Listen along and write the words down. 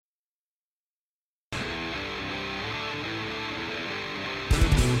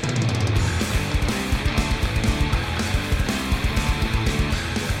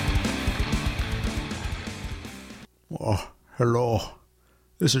Hello,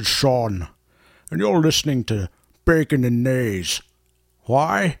 this is Sean, and you're listening to Bacon and Nays.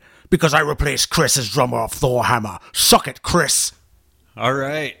 Why? Because I replaced Chris as drummer of Thor Hammer. Suck it, Chris! All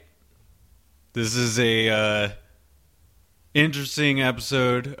right. This is a interesting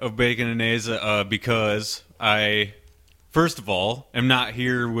episode of Bacon and Nays because I, first of all, am not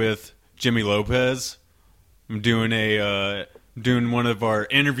here with Jimmy Lopez. I'm doing one of our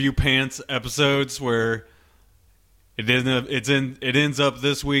interview pants episodes where it ends up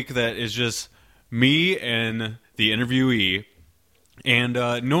this week that is just me and the interviewee. And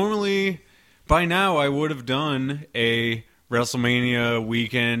normally, by now, I would have done a WrestleMania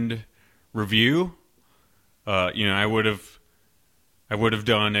weekend review. I would have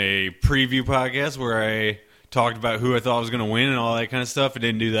done a preview podcast where I talked about who I thought was going to win and all that kind of stuff. I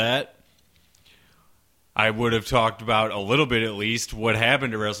didn't do that. I would have talked about a little bit at least what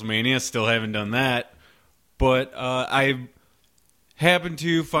happened at WrestleMania. Still haven't done that. But I happened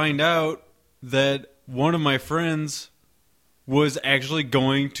to find out that one of my friends was actually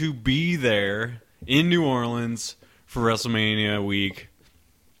going to be there in New Orleans for WrestleMania week.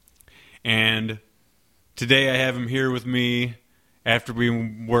 And today I have him here with me after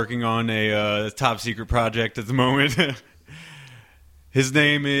being working on a top secret project at the moment. His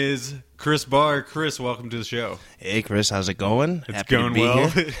name is Chris Barr. Chris, welcome to the show. Hey, Chris, how's it going? It's Happy going to be well.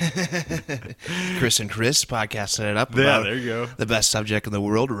 Here. Chris and Chris podcast set it up. Yeah, about there you go. The best subject in the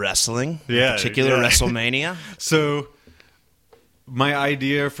world, wrestling. Yeah, in particular, yeah. WrestleMania. So my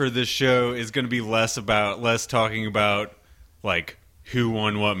idea for this show is going to be less talking about like who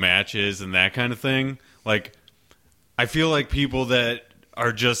won what matches and that kind of thing. Like, I feel like people that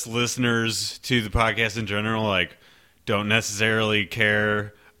are just listeners to the podcast in general, like, don't necessarily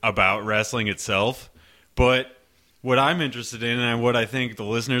care about wrestling itself. But what I'm interested in and what I think the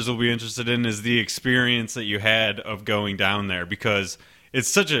listeners will be interested in is the experience that you had of going down there, because it's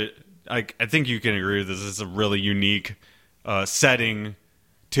such I think you can agree with this. It's a really unique setting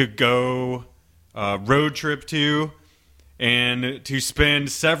to go road trip to and to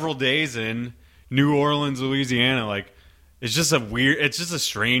spend several days in New Orleans, Louisiana. Like, it's just a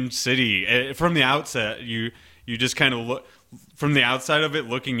strange city. From the outset, you just kind of look from the outside of it,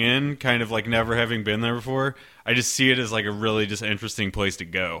 looking in, kind of like never having been there before. I just see it as like a really just interesting place to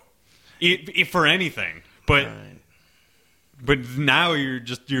go, for anything. But Right. but now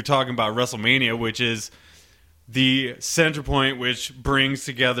you're talking about WrestleMania, which is the center point, which brings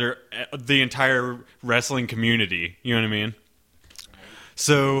together the entire wrestling community. You know what I mean?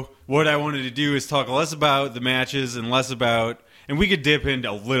 So what I wanted to do is talk less about the matches and less about, and we could dip into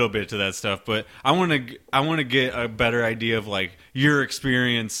a little bit to that stuff, but I want to get a better idea of like your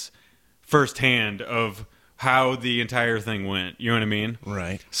experience firsthand of how the entire thing went. You know what I mean?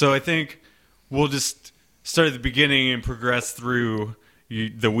 Right. So I think we'll just start at the beginning and progress through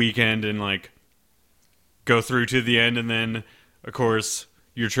the weekend and like go through to the end, and then of course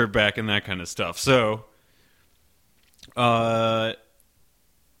your trip back and that kind of stuff. So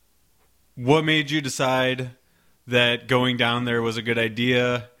what made you decide that going down there was a good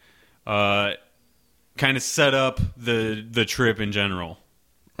idea? Kind of set up the trip in general.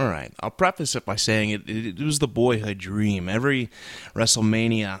 All right. I'll preface it by saying it was the boyhood dream. Every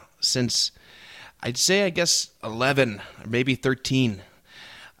WrestleMania since, I'd say, I guess, 11 or maybe 13,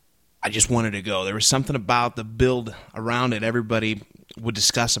 I just wanted to go. There was something about the build around it. Everybody would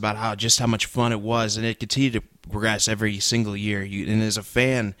discuss about how much fun it was, and it continued to progress every single year. And as a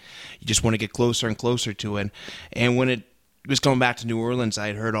fan, you just want to get closer and closer to it. And when it was coming back to New Orleans, I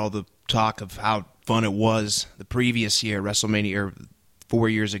had heard all the talk of how fun it was the previous year, WrestleMania, or 4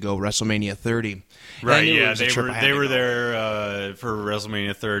 years ago, WrestleMania 30. Right, yeah, they were there for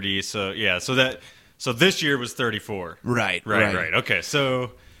WrestleMania 30. So yeah, so this year was 34. Right. Okay,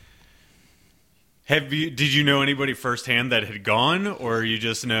 so did you know anybody firsthand that had gone, or you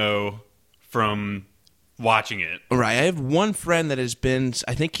just know from watching it? Right. I have one friend that has been,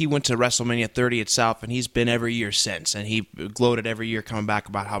 I think he went to WrestleMania 30 itself, and he's been every year since. And he gloated every year coming back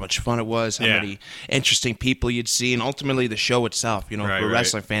about how much fun it was, how many interesting people you'd see, and ultimately the show itself. You know, for a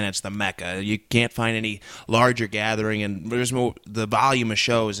wrestling fan, it's the mecca. You can't find any larger gathering, and the volume of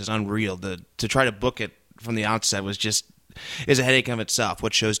shows is unreal. To try to book it from the outset is a headache of itself.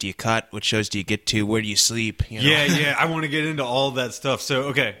 What shows do you cut? What shows do you get to? Where do you sleep? You know? Yeah. I want to get into all that stuff. So,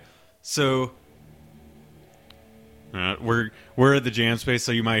 okay. So we're at the jam space,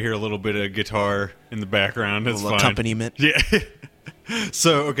 so you might hear a little bit of guitar in the background. It's fine. Accompaniment. Yeah.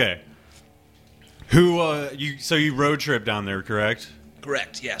 So, okay. You road trip down there, correct?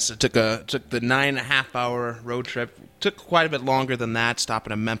 Correct. Yes, it took the 9.5-hour road trip. Took quite a bit longer than that,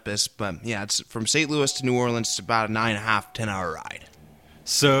 stopping in Memphis. But yeah, it's from St. Louis to New Orleans. It's about a 9.5, 10-hour ride.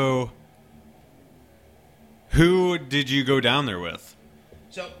 So, who did you go down there with?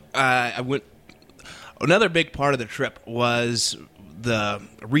 So I went. Another big part of the trip was the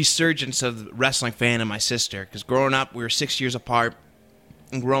resurgence of the wrestling fan in my sister. Because growing up, we were 6 years apart.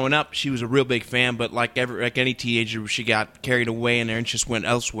 And growing up, she was a real big fan, but like any teenager, she got carried away and her interest went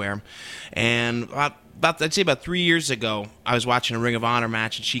elsewhere. And I'd say about 3 years ago, I was watching a Ring of Honor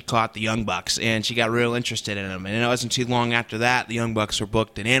match, and she caught the Young Bucks, and she got real interested in them. And it wasn't too long after that, the Young Bucks were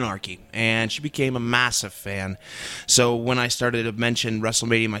booked in Anarchy, and she became a massive fan. So when I started to mention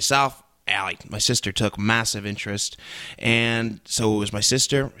WrestleMania myself, Allie, my sister, took massive interest, and so it was my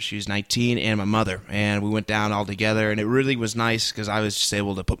sister, she was 19, and my mother, and we went down all together, and it really was nice because I was just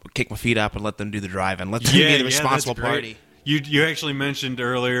able to kick my feet up and let them do the drive and let them be the responsible that's great. party. You actually mentioned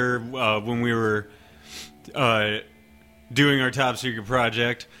earlier when we were doing our top secret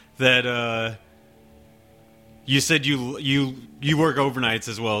project that you said you work overnights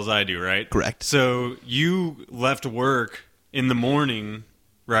as well as I do, right? Correct. So you left work in the morning,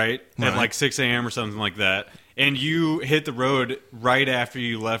 right? At like 6 a.m. or something like that. And you hit the road right after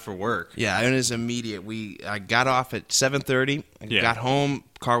you left for work. Yeah, it was immediate. I got off at 7:30. Got home.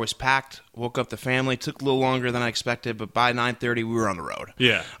 Car was packed. Woke up the family. Took a little longer than I expected, but by 9:30 we were on the road.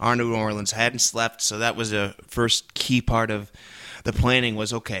 Yeah. On to New Orleans. Hadn't slept, so that was a first key part of the planning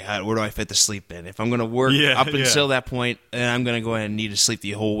was, okay, where do I fit the sleep in? If I'm going to work up until that point, then I'm going to go ahead and need to sleep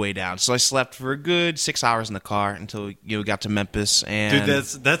the whole way down. So I slept for a good 6 hours in the car until we got to Memphis. And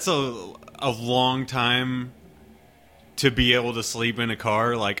dude, that's a long time to be able to sleep in a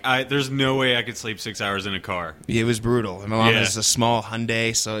car. Like, there's no way I could sleep 6 hours in a car. It was brutal. My mom has a small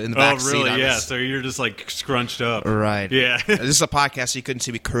Hyundai, so in the back seat. Oh, really? So you're just like scrunched up. Right. Yeah. This is a podcast, so you couldn't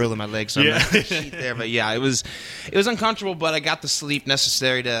see me curling my legs on the sheet there. But yeah, it was uncomfortable, but I got the sleep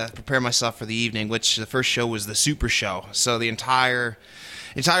necessary to prepare myself for the evening, which the first show was the Super Show. So the entire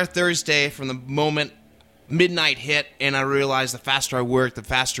Thursday, from the moment midnight hit, and I realized the faster I worked, the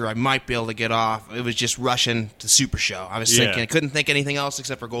faster I might be able to get off. It was just rushing to Super Show. I was thinking, I couldn't think anything else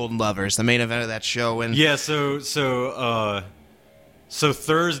except for Golden Lovers, the main event of that show. And so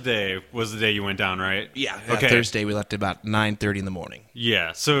Thursday was the day you went down, right? Yeah. Okay. Thursday we left at about 9:30 in the morning.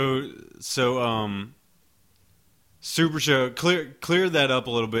 Yeah. So Super Show, clear that up a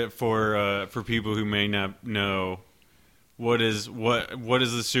little bit for people who may not know what is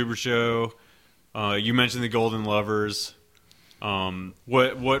the Super Show. You mentioned the Golden Lovers.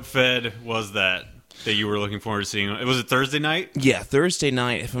 What Fed was that you were looking forward to seeing? Was it Thursday night? Yeah, Thursday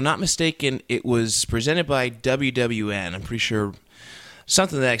night. If I'm not mistaken, it was presented by WWN. I'm pretty sure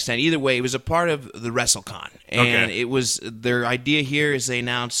something to that extent. Either way, it was a part of the WrestleCon. And it was their idea here is they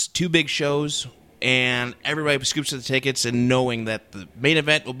announced two big shows, and everybody scoops to the tickets and knowing that the main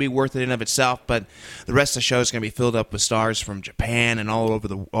event will be worth it in and of itself, but the rest of the show is going to be filled up with stars from Japan and all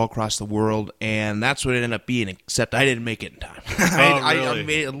across the world, and that's what it ended up being, except I didn't make it in time. Really?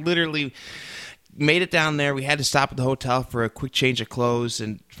 I literally made it down there. We had to stop at the hotel for a quick change of clothes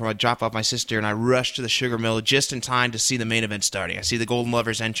and for a drop off my sister, and I rushed to the Sugar Mill just in time to see the main event starting. I see the Golden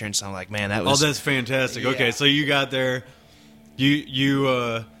Lovers entrance, and I'm like, man, that was... Oh, that's fantastic. Yeah. Okay, so you got there.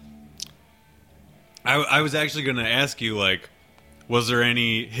 I was actually going to ask you, like, was there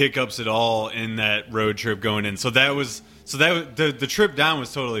any hiccups at all in that road trip going in? The trip down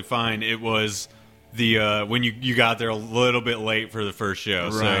was totally fine. It was the when you got there a little bit late for the first show.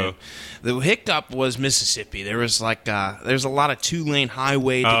 Right. So the hiccup was Mississippi. There was there's a lot of 2-lane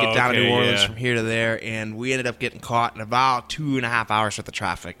highway to get down to New Orleans from here to there, and we ended up getting caught in about 2.5 hours worth of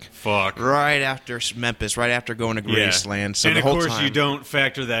traffic. Fuck. Right after Memphis, right after going to Graceland. So and the of whole course time, you don't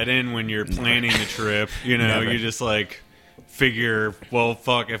factor that in when you're planning the trip. You know, you just like figure, well,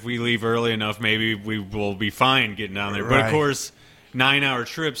 fuck, if we leave early enough, maybe we will be fine getting down there. But of course, 9-hour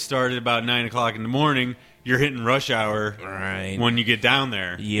trip started about 9 o'clock in the morning. You're hitting rush hour when you get down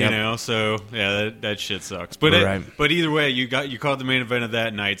there. Yep. You know, so yeah, that shit sucks. But but either way, you caught the main event of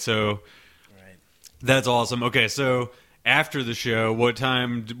that night, so that's awesome. Okay, so after the show, what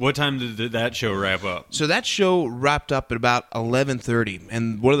time did that show wrap up? So that show wrapped up at about 11:30,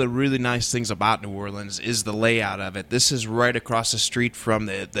 and one of the really nice things about New Orleans is the layout of it. This is right across the street from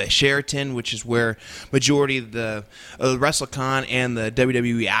the Sheraton, which is where majority of the WrestleCon and the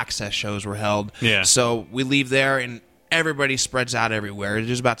WWE Access shows were held. Yeah. So we leave there, and everybody spreads out everywhere.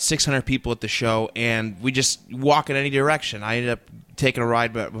 There's about 600 people at the show, and we just walk in any direction. I ended up taking a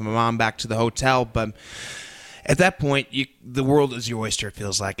ride with my mom back to the hotel, but At that point, the world is your oyster, it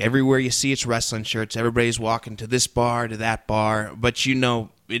feels like. Everywhere you see it's wrestling shirts. Everybody's walking to this bar, to that bar. But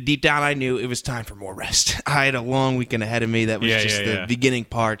deep down I knew it was time for more rest. I had a long weekend ahead of me. That was the beginning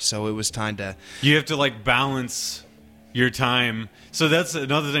part, so it was time to... You have to, like, balance your time. So that's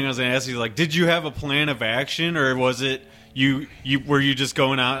another thing I was going to ask you. Like, did you have a plan of action, or was it were you just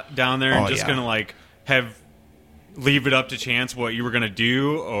going out down there and going to, like, leave it up to chance what you were going to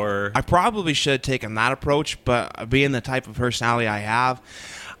do? Or I probably should have taken that approach, but being the type of personality I have,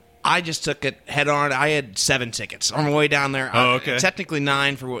 I just took it head on. I had 7 tickets on my way down there. Oh, okay. Technically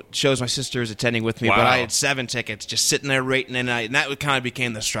 9 for what shows my sister is attending with me, Wow. but I had 7 tickets just sitting there rating, and that kind of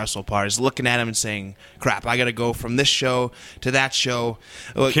became the stressful part, is looking at them and saying, crap, I got to go from this show to that show.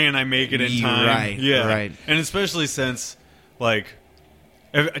 Can I make it in time? Right, yeah. right. And especially since, like,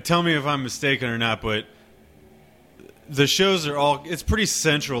 tell me if I'm mistaken or not, but the shows are it's pretty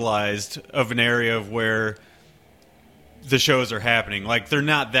centralized of an area of where the shows are happening. Like, they're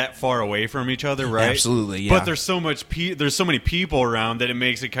not that far away from each other, right? Absolutely, yeah. But there's so many people around that it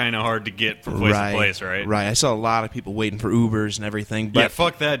makes it kind of hard to get from place to place, right? Right. I saw a lot of people waiting for Ubers and everything. But yeah,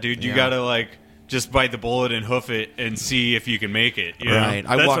 fuck that, dude. You gotta, like, just bite the bullet and hoof it and see if you can make it. You right.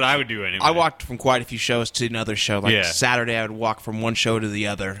 know? That's what I would do anyway. I walked from quite a few shows to another show. Like Saturday, I would walk from one show to the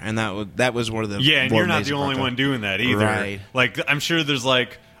other, and that was one of the and you're not the only one doing that either. Right. Like, I'm sure there's,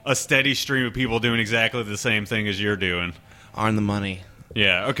 like, a steady stream of people doing exactly the same thing as you're doing. On the money.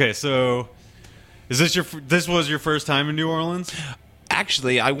 Yeah. Okay. So, this was your first time in New Orleans?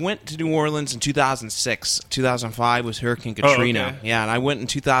 Actually, I went to New Orleans in 2006. 2005 was Hurricane Katrina. Oh, okay. Yeah, and I went in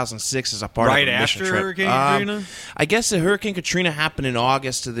 2006 as a part of a mission trip. Hurricane Katrina? I guess the Hurricane Katrina happened in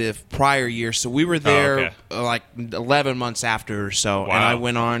August of the prior year, so we were there like 11 months after or so. Wow.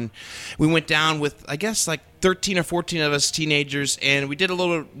 And we went down with, I guess, like 13 or 14 of us teenagers, and we did a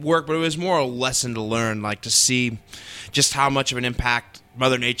little work, but it was more a lesson to learn, like to see just how much of an impact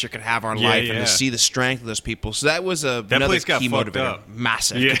Mother Nature could have on life, and to see the strength of those people. So that was another place got key fucked motivator. up.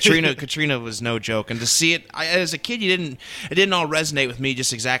 Massive. Yeah. Katrina was no joke, and to see it as a kid, it didn't all resonate with me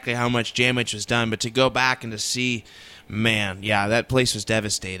just exactly how much damage was done, but to go back and to see, man, yeah, that place was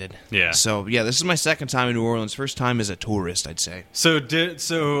devastated. Yeah. So yeah, this is my second time in New Orleans. First time as a tourist, I'd say. So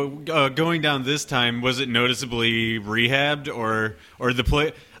going down this time, was it noticeably rehabbed or the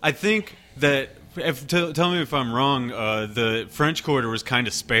place? I think that. Tell me if I'm wrong. The French Quarter was kind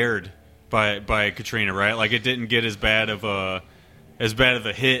of spared by Katrina, right? Like, it didn't get as bad of a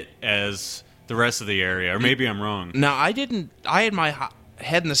hit as the rest of the area, or maybe I'm wrong. No, I didn't. I had my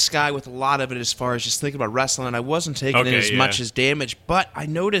head in the sky with a lot of it as far as just thinking about wrestling, and I wasn't taking in as much as damage. But I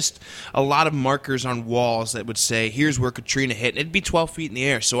noticed a lot of markers on walls that would say, "Here's where Katrina hit," and it'd be 12 feet in the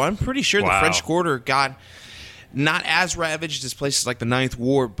air. So I'm pretty sure the French Quarter got not as ravaged as places like the Ninth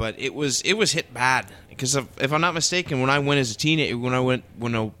Ward, but it was hit bad. Because if I'm not mistaken, when I went as a teenager, when I went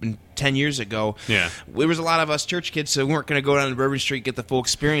 10 years ago, there was a lot of us church kids, so we weren't going to go down to Bourbon Street and get the full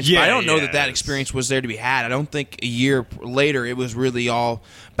experience. Yeah, but I don't know that experience was there to be had. I don't think a year later it was really all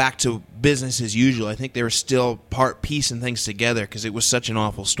back to business as usual. I think they were still piecing things together because it was such an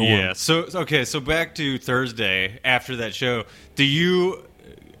awful storm. Yeah. So back to Thursday after that show, do you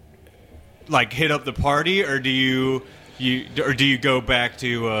like hit up the party, or do you go back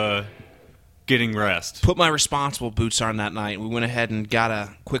to getting rest? Put my responsible boots on that night. We went ahead and got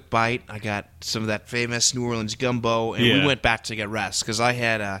a quick bite. I got some of that famous New Orleans gumbo, and we went back to get rest because I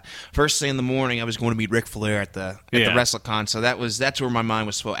had first thing in the morning I was going to meet Ric Flair at the WrestleCon. So that's where my mind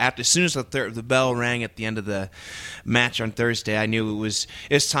was full. As soon as the bell rang at the end of the match on Thursday, I knew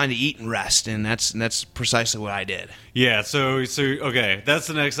it's time to eat and rest, and that's precisely what I did. Yeah. So okay, that's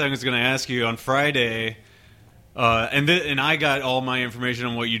the next thing I was going to ask you. On Friday. And I got all my information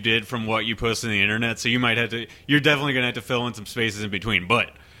on what you did from what you posted on the internet, so you're definitely going to have to fill in some spaces in between.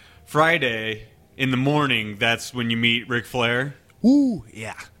 But Friday in the morning, that's when you meet Ric Flair? Ooh,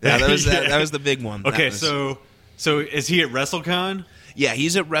 yeah. That was the big one. Okay, so is he at WrestleCon? Yeah,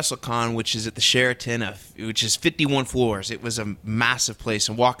 he's at WrestleCon, which is at the Sheraton, which is 51 floors. It was a massive place,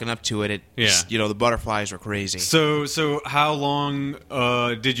 and walking up to it, the butterflies were crazy. So how long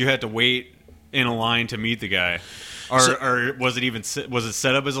did you have to wait in a line to meet the guy, or was it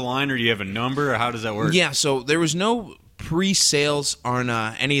set up as a line, or do you have a number, or how does that work? Yeah, so there was no pre-sales on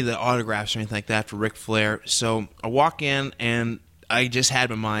any of the autographs or anything like that for Ric Flair. So I walk in and I just had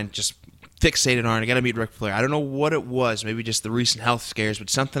my mind just fixated on it. I got to meet Ric Flair. I don't know what it was, maybe just the recent health scares, but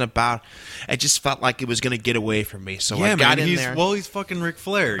something about it just felt like it was going to get away from me. So I got in there. Well, he's fucking Ric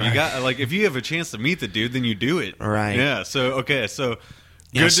Flair. You got if you have a chance to meet the dude, then you do it. Right. Yeah. So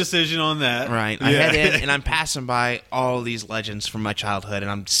Good decision on that. Right. I head in, and I'm passing by all these legends from my childhood,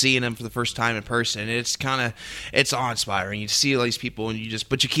 and I'm seeing them for the first time in person. And it's awe-inspiring. You see all these people, and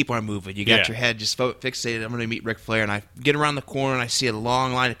but you keep on moving. You got your head just fixated. I'm going to meet Ric Flair, and I get around the corner, and I see a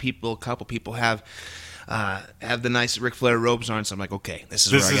long line of people. A couple people have the nice Ric Flair robes on, so I'm like, okay,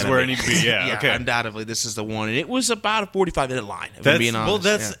 this is where I need to be. Yeah, okay. Undoubtedly, this is the one. And it was about a 45-minute line, if I'm being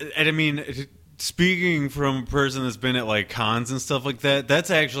honest. And I mean, speaking from a person that's been at like cons and stuff like that,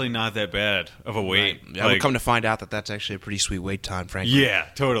 that's actually not that bad of a wait. Right. I would come to find out that that's actually a pretty sweet wait time, frankly. Yeah,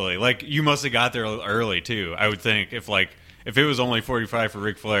 totally. Like, you must have got there early too, I would think, if it was only 45 for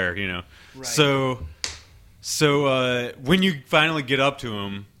Ric Flair, you know. Right. So when you finally get up to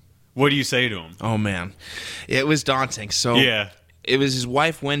him, what do you say to him? Oh man, it was daunting. So yeah. It was his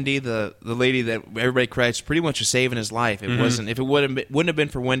wife, Wendy, the lady that everybody credits pretty much for saving his life. It wasn't. If it wouldn't have been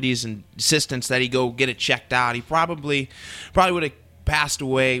for Wendy's insistence that he go get it checked out, he probably would have passed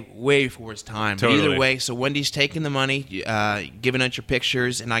away way before his time. Totally. But either way, so Wendy's taking the money, giving out your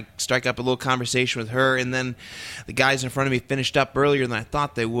pictures, and I strike up a little conversation with her, and then the guys in front of me finished up earlier than I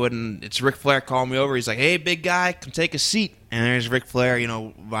thought they would, and it's Ric Flair calling me over. He's like, "Hey, big guy, come take a seat." And there's Ric Flair,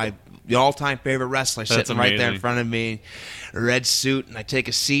 my all-time favorite wrestler, sitting right there in front of me, red suit, and I take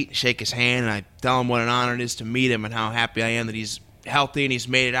a seat, shake his hand, and I tell him what an honor it is to meet him and how happy I am that he's healthy and he's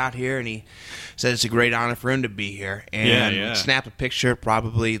made it out here, and he said it's a great honor for him to be here. And snap a picture,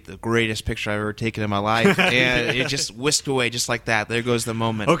 probably the greatest picture I've ever taken in my life, and it just whisked away just like that. There goes the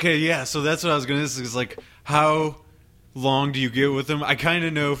moment. Okay, yeah, so that's what I was going to say, is like, how long do you get with them? I kind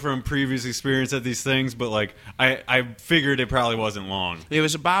of know from previous experience at these things, but like I figured it probably wasn't long. It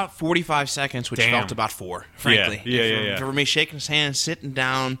was about 45 seconds, which felt about 4, frankly. Yeah. For me, shaking his hand, sitting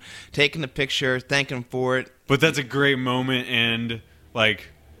down, taking the picture, thanking him for it. But that's a great moment, and like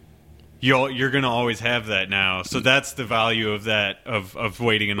you're gonna always have that now. So that's the value of that of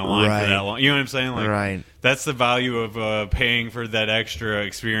waiting in the line for that long. You know what I'm saying? Like, right. That's the value of paying for that extra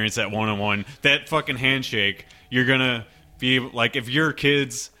experience, that one-on-one, that fucking handshake. You're gonna be like, if your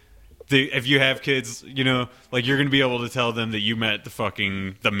kids, if you have kids, like, you're gonna be able to tell them that you met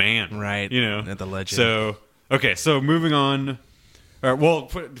the man, right? The legend. So okay, so moving on. All right, well,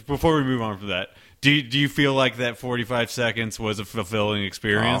 before we move on from that, do you feel like that 45 seconds was a fulfilling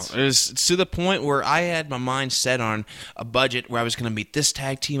experience? It was to the point where I had my mind set on a budget where I was going to meet this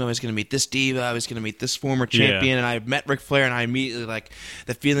tag team, I was going to meet this diva, I was going to meet this former champion, and I met Ric Flair, and I immediately, like,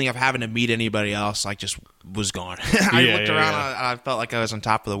 the feeling of having to meet anybody else, like, just was gone. I looked around, and I felt like I was on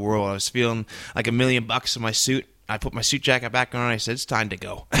top of the world. I was feeling like $1 million in my suit. I put my suit jacket back on, and I said, it's time to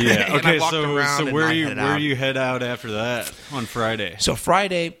go. Yeah. Okay, so where you head out after that on Friday? So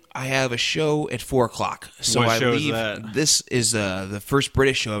Friday, I have a show at 4 o'clock. So what show leave. Is that? This is the first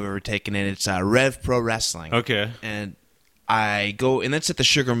British show I've ever taken in. It's Rev Pro Wrestling. Okay. And I go, and that's at the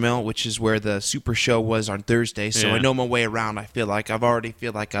Sugar Mill, which is where the Super Show was on Thursday. So I know my way around. I feel like I'm not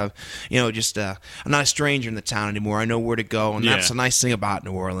a stranger in the town anymore. I know where to go, and that's the nice thing about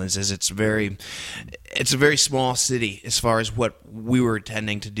New Orleans is it's a very small city as far as what we were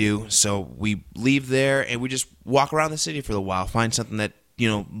intending to do. So we leave there and we just walk around the city for a while, find something that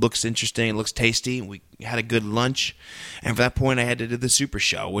looks interesting, looks tasty. We had a good lunch, and for that point, I had to do the Super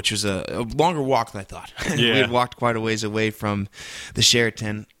Show, which was a longer walk than I thought. Yeah. We had walked quite a ways away from the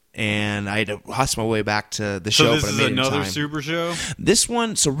Sheraton, and I had to hustle my way back to the show. So this is another Super Show? This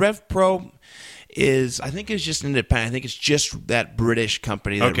one, so Rev Pro I think it's just independent. I think it's just that British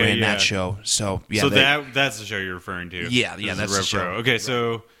company that ran that show. So yeah, that's the show you're referring to. Yeah, that's the show. Pro. Okay,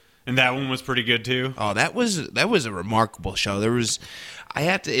 so and that one was pretty good too. Oh, that was a remarkable show.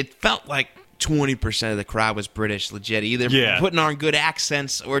 It felt like 20% of the crowd was British, legit, either putting on good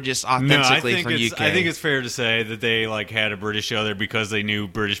accents or just authentically from UK. I think it's fair to say that they had a British show there because they knew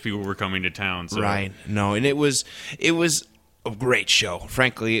British people were coming to town. So. Right. No, and it was a great show.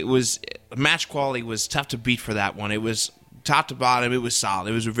 Frankly, match quality was tough to beat for that one. It was top to bottom. It was solid.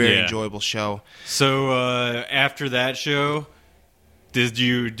 It was a very enjoyable show. So after that show, do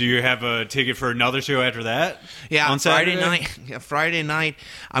you have a ticket for another show after that? Yeah, on Friday night. Friday night,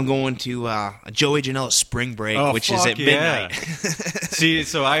 I'm going to Joey Janela's Spring Break, which is at midnight. See,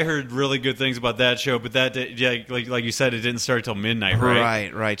 so I heard really good things about that show, but that like you said, it didn't start till midnight,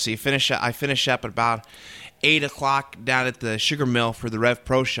 right? Right. So I finish up at about 8 o'clock down at the Sugar Mill for the Rev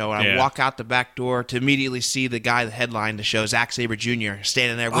Pro show, and I walk out the back door to immediately see the guy that headlined the show, Zack Sabre Jr.,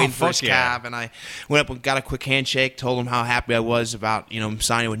 standing there waiting for his cab, and I went up and got a quick handshake, told him how happy I was about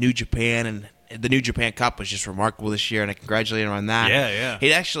signing with New Japan, and the New Japan Cup was just remarkable this year, and I congratulate him on that. Yeah.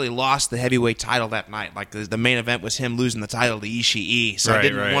 He actually lost the heavyweight title that night. Like the main event was him losing the title to Ishii, so I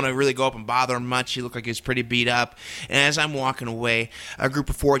didn't want to really go up and bother him much. He looked like he was pretty beat up. And as I'm walking away, a group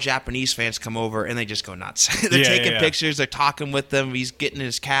of 4 Japanese fans come over, and they just go nuts. They're taking pictures, they're talking with them. He's getting in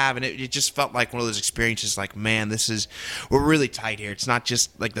his cab, and it just felt like one of those experiences. Like, man, we're really tight here. It's not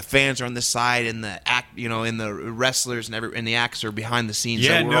just like the fans are on this side, and the and the wrestlers and the acts are behind the scenes.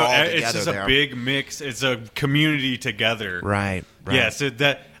 Yeah, so we're all together it's just there. a big mix. It's a community together. Right. Yeah, so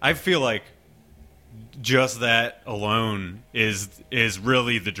that I feel like just that alone is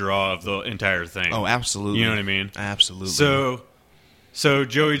really the draw of the entire thing. Oh, absolutely. You know what I mean? Absolutely. So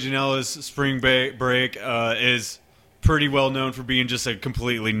Joey Janela's Spring Break is pretty well known for being just a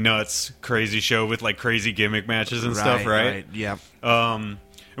completely nuts, crazy show with like crazy gimmick matches and stuff, right? Yeah. And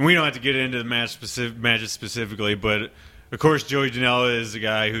we don't have to get into the matches specifically, but of course Joey Janela is a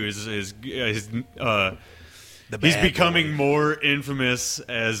guy who he's becoming more infamous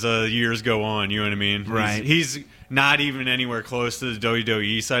as years go on. You know what I mean? Right. He's not even anywhere close to the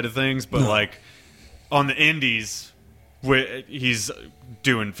WWE side of things, but like on the indies, he's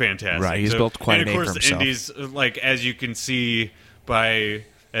doing fantastic. Right, he's built quite a name for himself. And of course, the indies, like as you can see by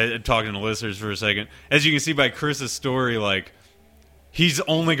talking to listeners for a second, as you can see by Chris's story, like he's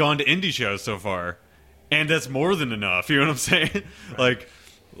only gone to indie shows so far, and that's more than enough. You know what I'm saying? Right.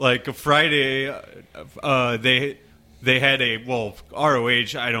 Like Friday, they had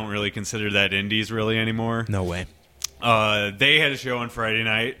ROH. I don't really consider that indies really anymore. No way. They had a show on Friday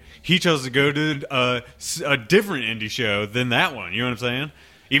night. He chose to go to a different indie show than that one. You know what I'm saying?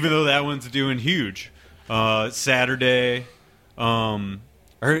 Even though that one's doing huge. Saturday, or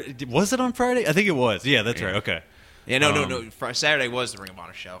was it on Friday? I think it was. Yeah, that's right. Okay. Yeah, no. Saturday was the Ring of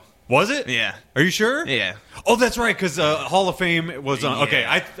Honor show. Was it? Yeah. Are you sure? Yeah. Oh, that's right, because Hall of Fame was on. Okay,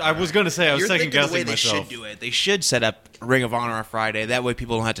 I was going to say, I was second-guessing myself. They should do it. They should set up Ring of Honor on Friday. That way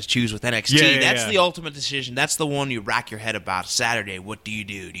people don't have to choose with NXT. That's the ultimate decision. That's the one you rack your head about. Saturday, what do?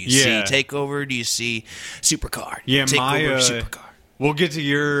 Do you see TakeOver? Do you see Supercard? Yeah, TakeOver, Supercard. We'll get to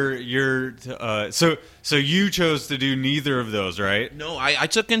your so you chose to do neither of those, right? No, I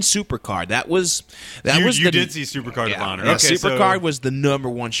took in Supercard. You did see Supercard of Honor. Yeah, okay, Supercard was the number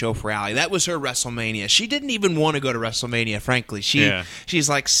one show for Allie. That was her WrestleMania. She didn't even want to go to WrestleMania, frankly. She's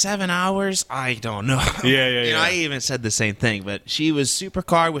like 7 hours. I don't know. Yeah. I even said the same thing, but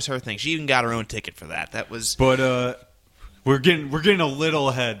Supercard was her thing. She even got her own ticket for that. That was. But we're getting a little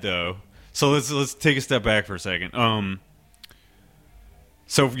ahead though. So let's take a step back for a second.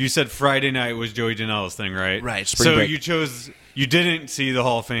 So you said Friday night was Joey Janela's thing, right? Right. So you didn't see the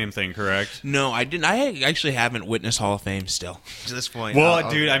Hall of Fame thing, correct? No, I didn't. I actually haven't witnessed Hall of Fame still to this point.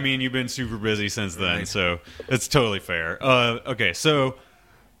 Well, dude, I mean, you've been super busy since then, so it's totally fair. Okay, so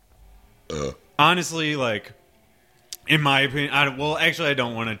honestly, like, in my opinion, I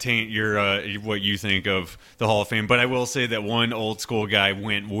don't want to taint your what you think of the Hall of Fame, but I will say that one old school guy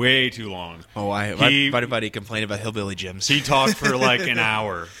went way too long. Oh, my buddy complained about Hillbilly Gyms. He talked for like an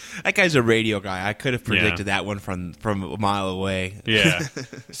hour. That guy's a radio guy. I could have predicted that one from a mile away. Yeah.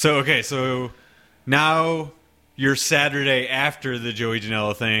 So now your Saturday after the Joey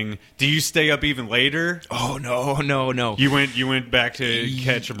Janela thing, do you stay up even later? Oh no. You went back to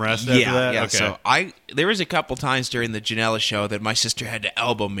catch some rest after that? Yeah. Okay. So there was a couple times during the Janela show that my sister had to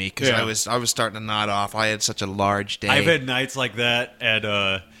elbow me because I was starting to nod off. I had such a large day. I've had nights like that at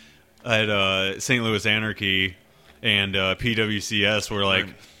St. Louis Anarchy and PWCS where like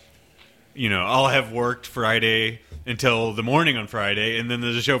I'll have worked Friday until the morning on Friday, and then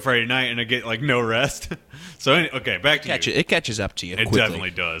there's a show Friday night, and I get like no rest. So okay, back to you. It catches up to you. It quickly.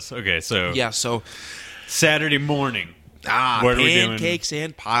 definitely does. Okay, so so Saturday morning. What are we doing? Pancakes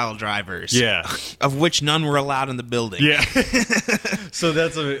and pile drivers. Yeah, of which none were allowed in the building. Yeah. So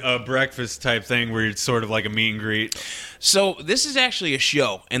that's a breakfast type thing where it's sort of like a meet and greet. So this is actually a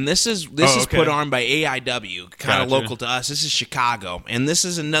show, and this is put on by AIW, kind of local to us. This is Chicago, and this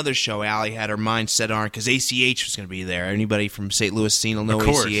is another show Allie had her mind set on because ACH was going to be there. Anybody from St. Louis scene will know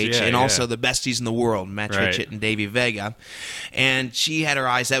ACH, and also the besties in the world, Matt Richett and Davey Vega. And she had her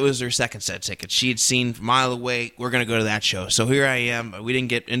eyes. That was her second set ticket. She had seen a mile away. We're going to go to that show. So here I am. We didn't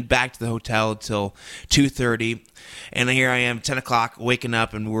get back to the hotel until 2:30. And here I am, 10 o'clock, waking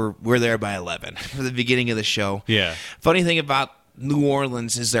up, and we're there by 11 for the beginning of the show. Yeah. Funny thing about New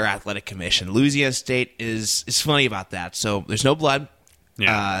Orleans is their athletic commission. Louisiana State is funny about that. So there's no blood.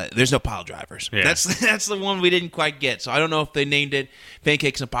 Yeah. There's no pile drivers. Yeah. That's the one we didn't quite get. So I don't know if they named it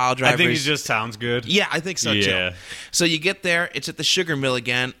Pancakes and Pile Drivers. I think it just sounds good. Yeah, I think so Yeah. too. So you get there, it's at the Sugar Mill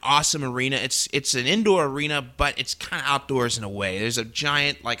again. Awesome arena. It's an indoor arena, but it's kind of outdoors in a way. There's a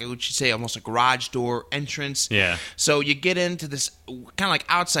giant, like I would say, almost a garage door entrance. Yeah. So you get into this kind of like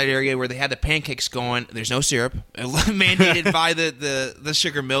outside area where they had the pancakes going. There's no syrup, mandated by the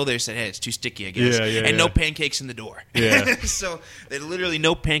Sugar Mill. They said, hey, it's too sticky, I guess. And no pancakes in the door. Yeah. So there's literally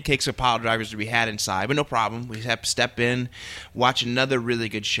no pancakes or pile drivers to be had inside, but no problem. We have to step in, watch another really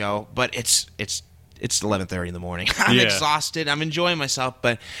good show, but it's 11:30 in the morning. I'm exhausted. I'm enjoying myself,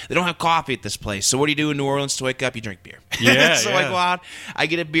 but they don't have coffee at this place. So what do you do in New Orleans to wake up? You drink beer. Yeah. So I go out. I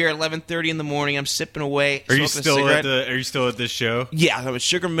get a beer at 11:30 in the morning. I'm sipping away. Are you smoking a cigarette. Are you still at this show? Yeah, I was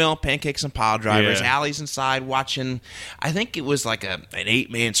Sugar Mill, Pancakes and Pile Drivers. Yeah. Allie's inside watching. I think it was like an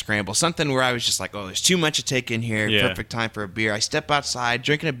 8-man scramble, something where I was just like, oh, there's too much to take in here. Yeah. Perfect time for a beer. I step outside,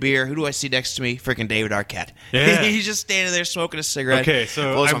 drinking a beer. Who do I see next to me? Freaking David Arquette. Yeah. He's just standing there smoking a cigarette. Okay,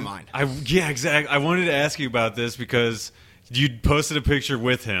 so blows my mind. Yeah, exactly. I wanted to ask you about this because you posted a picture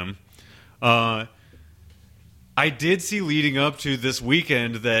with him. I did see leading up to this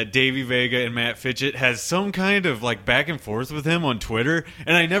weekend that Davey Vega and Matt Fitchett has some kind of like back and forth with him on Twitter,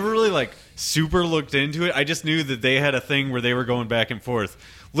 and I never really like super looked into it. I just knew that they had a thing where they were going back and forth.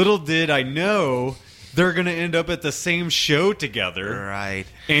 Little did I know they're going to end up at the same show together. Right.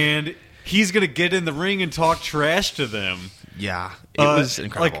 And he's going to get in the ring and talk trash to them. Yeah. It was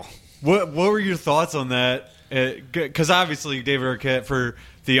incredible. Like, what were your thoughts on that? Because obviously David Arquette, for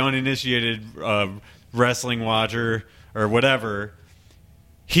the uninitiated wrestling watcher or whatever,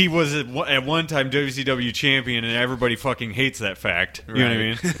 he was at one time WCW champion, and everybody fucking hates that fact. You know what I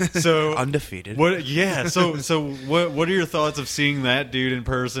mean? So undefeated. What? Yeah. So what are your thoughts of seeing that dude in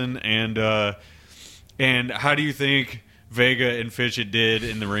person, and how do you think Vega and Fitchett did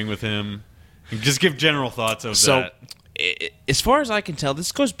in the ring with him? Just give general thoughts of that. As far as I can tell,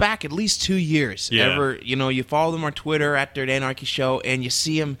 this goes back at least 2 years. Yeah. You follow them on Twitter at their Anarchy Show, and you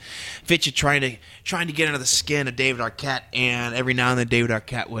see him, Fitchett trying to get under the skin of David Arquette, and every now and then David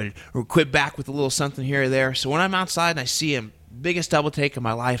Arquette would quit back with a little something here or there. So when I'm outside and I see him, biggest double take of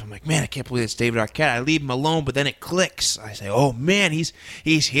my life, I'm like, man, I can't believe it's David Arquette. I leave him alone, but then it clicks. I say, oh man, he's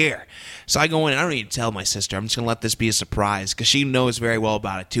here. So I go in, and I don't even tell my sister. I'm just going to let this be a surprise, because she knows very well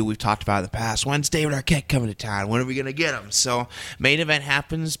about it too. We've talked about it in the past. When's David Arquette coming to town? When are we going to get him? So main event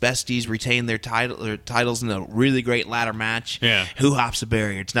happens. Besties retain their titles in a really great ladder match. Yeah. Who hops the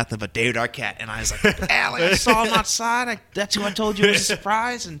barrier? It's nothing but David Arquette. And I was like, Allie, I saw him outside. That's who I told you was a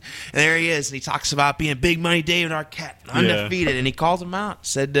surprise. And there he is. And he talks about being big money David Arquette, undefeated. And he calls him out,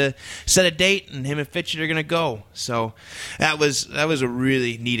 said set a date, and him and Fitchett are going to go. So that was a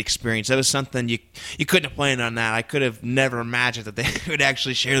really neat experience. That was something you couldn't have planned on that. I could have never imagined that they would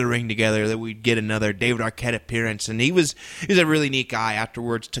actually share the ring together, that we'd get another David Arquette appearance. And he was a really neat guy.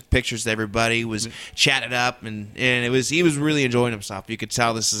 Afterwards, took pictures with everybody, was chatted up, and he was really enjoying himself. You could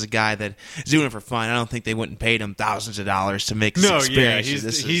tell this is a guy that is doing it for fun. I don't think they wouldn't paid him thousands of dollars to make this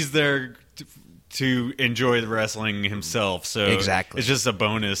experience. He's there to enjoy the wrestling himself, so exactly. It's just a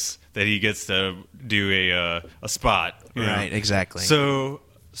bonus that he gets to do a spot, right? Exactly. So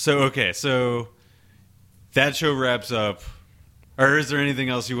that show wraps up. Or is there anything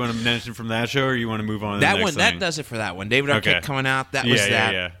else you want to mention from that show, or you want to move on to the next thing? That does it for that one. David Arquette coming out. That was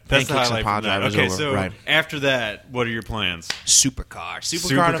that. Yeah. That's the highlight from that. Okay, over. so right. After that, what are your plans?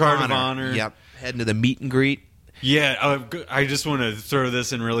 Supercard of Honor. Yep. Heading to the meet and greet. Yeah, I just want to throw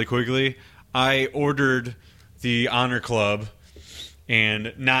this in really quickly. I ordered the Honor Club,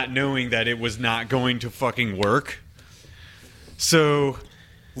 and not knowing that it was not going to fucking work. So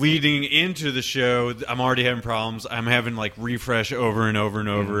leading into the show, I'm already having problems. I'm having like refresh over and over and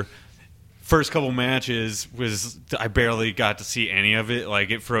over. First couple matches I barely got to see any of it.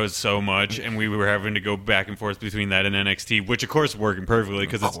 Like, it froze so much, and we were having to go back and forth between that and NXT, which of course working perfectly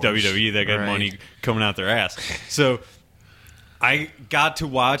because it's WWE. They got money coming out their ass. So I got to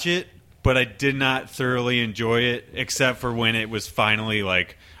watch it, but I did not thoroughly enjoy it, except for when it was finally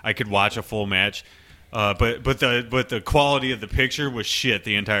like I could watch a full match. But the quality of the picture was shit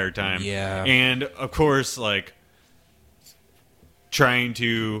the entire time. Yeah. And of course, like, trying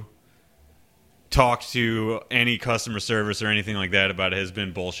to talk to any customer service or anything like that about it has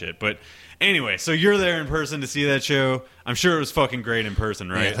been bullshit. But anyway, so you're there in person to see that show. I'm sure it was fucking great in person,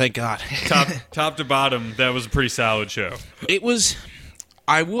 right? Yeah, thank God. top to bottom, that was a pretty solid show. It was.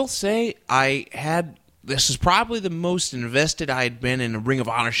 I will say I had this is probably the most invested I had been in a Ring of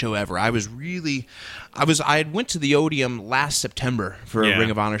Honor show ever. I had went to the Odeum last September for a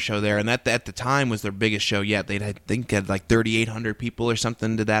Ring of Honor show there, and that at the time was their biggest show yet. I think had like 3,800 people or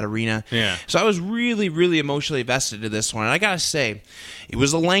something to that arena. Yeah. So I was really, really emotionally invested in this one. And I gotta say, it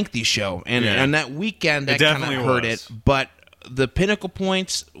was a lengthy show, and that weekend that kind of hurt it. But the pinnacle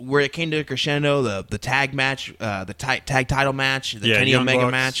points where it came to a crescendo, the tag match, the tag title match, the Kenny Young Omega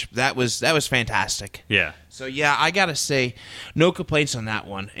Bucks. match, that was fantastic. Yeah. So yeah, I gotta say, no complaints on that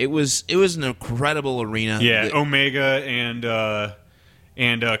one. It was an incredible arena. Yeah, Omega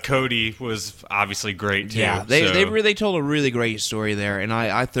and Cody was obviously great too. Yeah, they told a really great story there, and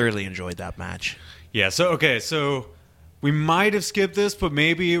I thoroughly enjoyed that match. Yeah. So we might have skipped this, but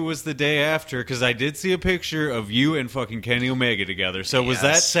maybe it was the day after because I did see a picture of you and fucking Kenny Omega together. So was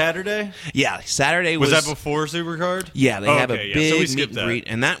that Saturday? Yeah, Saturday was that before Supercard? Yeah, they have a big so meet and greet,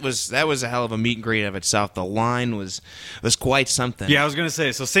 and that was a hell of a meet and greet of itself. The line was quite something. Yeah, I was gonna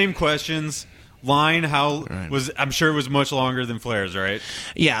say. So same questions. Line I'm sure it was much longer than Flair's, right?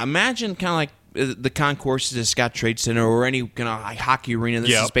 Yeah, imagine kind of like the concourses at Scott Trade Center or any kind of hockey arena.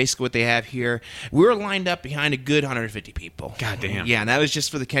 This is basically what they have here. We were lined up behind a good 150 people. God damn. Yeah, and that was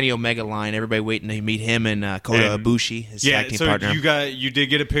just for the Kenny Omega line. Everybody waiting to meet him and Kota Ibushi, his tag team partner. You did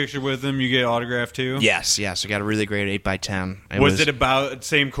get a picture with him. You get autographed too. Yes. We got a really great 8x10. Was it about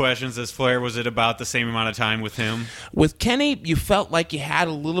same questions as Flair? Was it about the same amount of time with him? With Kenny, you felt like you had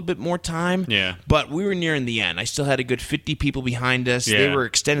a little bit more time. Yeah. But we were nearing the end. I still had a good 50 people behind us. Yeah. They were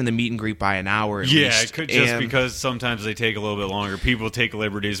extending the meet and greet by an hour. It could because sometimes they take a little bit longer. People take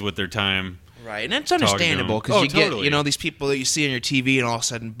liberties with their time. Right, and that's understandable because totally. get these people that you see on your TV, and all of a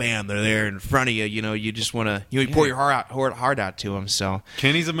sudden, bam, they're there in front of you. You just want to pour your heart out to them. So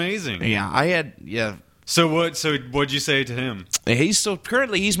Kenny's amazing. Yeah, So what'd you say to him?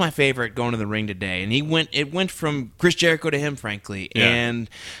 Currently he's my favorite going to the ring today, and it went from Chris Jericho to him, frankly. Yeah. And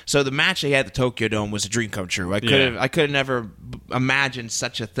so the match they had at the Tokyo Dome was a dream come true. I could have never imagined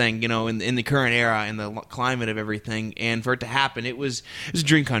such a thing, in the current era and the climate of everything. And for it to happen, it was a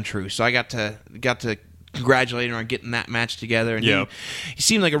dream come true. So I got to congratulate him on getting that match together. And he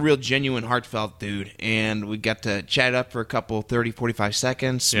seemed like a real genuine, heartfelt dude. And we got to chat up for a couple 30, 45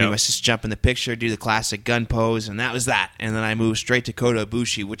 seconds. Me and my sister jump in the picture, do the classic gun pose, and that was that. And then I moved straight to Kota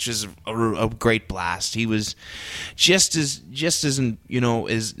Ibushi, which is a great blast. He was just as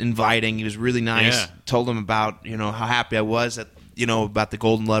as inviting. He was really nice. Yeah. Told him about how happy I was about the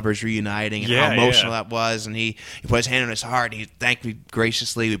Golden Lovers reuniting and how emotional that was. And he put his hand on his heart. And he thanked me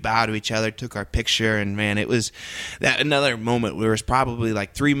graciously. We bowed to each other, took our picture, and man, it was that another moment where it was probably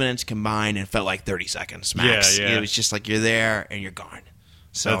like 3 minutes combined and felt like 30 seconds max. Yeah. It was just like you're there and you're gone.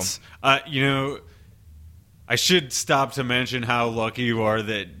 So that's, I should stop to mention how lucky you are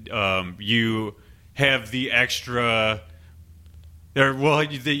that you have the extra.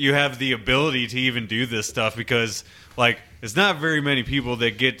 That you have the ability to even do this stuff because, it's not very many people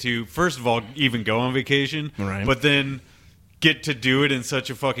that get to, first of all, even go on vacation, right, but then get to do it in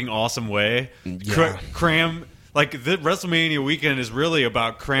such a fucking awesome way. Yeah. Cram, the WrestleMania weekend is really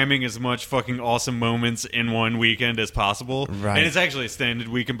about cramming as much fucking awesome moments in one weekend as possible. Right. And it's actually a standard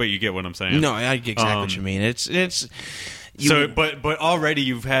weekend, but you get what I'm saying. No, I get exactly what you mean. It's. But already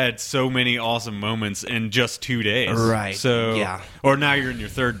you've had so many awesome moments in just 2 days, right? So or now you're in your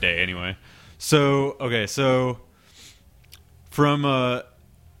third day anyway. So from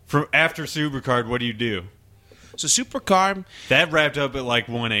after Supercard, what do you do? So Supercard that wrapped up at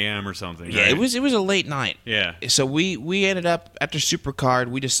 1 a.m. or something. Yeah, right? it was a late night. Yeah. So we ended up after Supercard.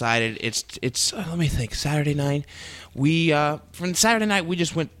 We decided it's let me think. Saturday night. From Saturday night we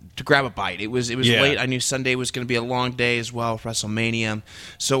just went to grab a bite. It was late. I knew Sunday was going to be a long day as well for WrestleMania.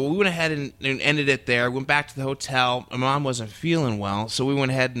 So we went ahead and ended it there. Went back to the hotel. My mom wasn't feeling well, so we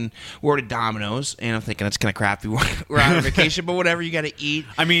went ahead and ordered Domino's. And I'm thinking that's kind of crappy. We're out on vacation, but whatever, you got to eat.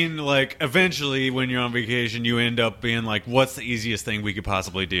 I mean, eventually when you're on vacation, you end up being what's the easiest thing we could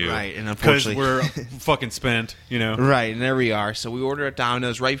possibly do? Right, and unfortunately, because we're fucking spent, Right, and there we are. So we ordered at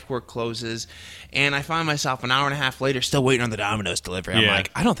Domino's right before it closes. And I find myself an hour and a half later still waiting on the Domino's delivery. I'm like,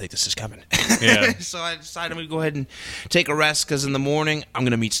 I don't think this is coming. Yeah. So I decided I'm going to go ahead and take a rest because in the morning I'm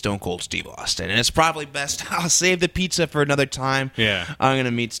going to meet Stone Cold Steve Austin. And it's probably best I'll save the pizza for another time. Yeah. I'm going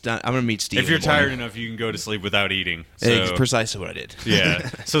to meet Steve. If you're tired enough, you can go to sleep without eating. So. It's precisely what I did. Yeah.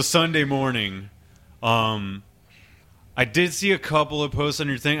 So Sunday morning, I did see a couple of posts on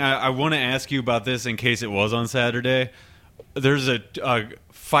your thing. I want to ask you about this in case it was on Saturday. There's a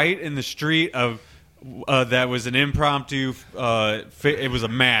fight in the street of that was an impromptu. It was a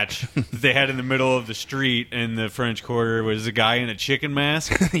match that they had in the middle of the street in the French Quarter. Was a guy in a chicken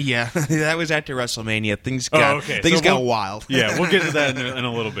mask. Yeah, that was after WrestleMania. Things got got wild. Yeah, we'll get to that in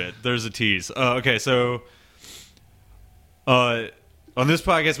a little bit. There's a tease. Okay, so on this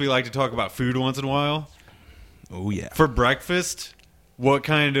podcast, we like to talk about food once in a while. Oh yeah. For breakfast, what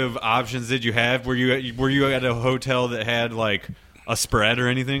kind of options did you have? Were you at a hotel that had like a spread or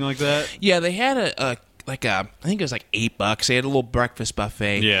anything like that? Yeah, they had I think it was like $8. They had a little breakfast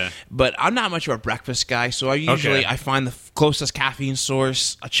buffet. Yeah. But I'm not much of a breakfast guy, so I find the closest caffeine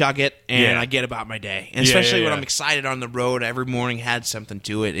source, I chug it, and I get about my day. And especially when I'm excited on the road, every morning had something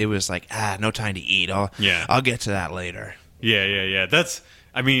to it. It was like, no time to eat. I'll get to that later. Yeah.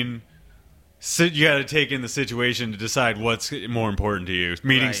 So you got to take in the situation to decide what's more important to you: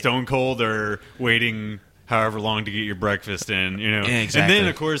 meeting Right. Stone Cold or waiting however long to get your breakfast in. Yeah, exactly. And then,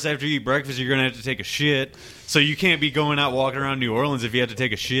 of course, after you eat breakfast, you're going to have to take a shit. So you can't be going out walking around New Orleans if you have to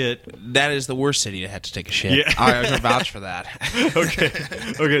take a shit. That is the worst city to have to take a shit. Yeah. I was going to vouch for that.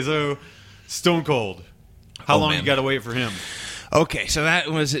 Okay. So Stone Cold. How long you got to wait for him? Okay, so that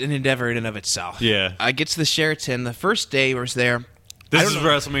was an endeavor in and of itself. Yeah. I get to the Sheraton. The first day I was there. This is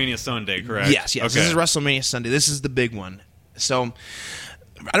WrestleMania Sunday, correct? Yes. Okay. This is WrestleMania Sunday. This is the big one. So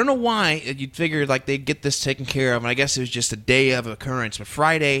I don't know why you'd figure like they'd get this taken care of, and I guess it was just a day of occurrence. But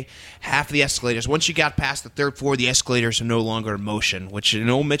Friday, half the escalators, once you got past the third floor, the escalators are no longer in motion, which an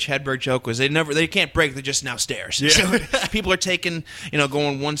old Mitch Hedberg joke was they can't break, they're just now stairs. Yeah. So people are taking,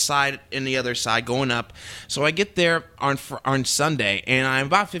 going one side and the other side, going up. So I get there on Sunday, and I'm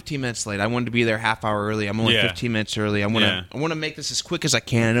about 15 minutes late. I wanted to be there half hour early. I'm only 15 minutes early. I want to make this as quick as I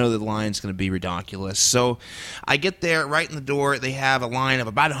can. I know the line's going to be ridiculous. So I get there right in the door. They have a line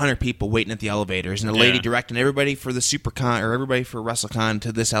of about 100 people waiting at the elevators, and a lady directing everybody for the SuperCon or everybody for WrestleCon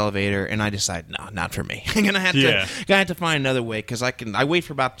to this elevator. And I decide, no, not for me. I'm gonna have to find another way, because I wait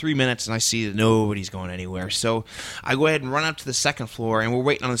for about 3 minutes and I see that nobody's going anywhere. So I go ahead and run up to the second floor, and we're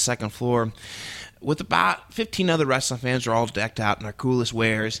waiting on the second floor with about 15 other wrestling fans. Are all decked out in their coolest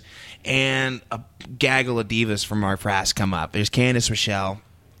wares, and a gaggle of divas from our press come up. There's Candice Michelle,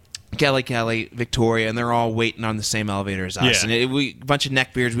 Kelly, Victoria, and they're all waiting on the same elevator as us. Yeah. And a bunch of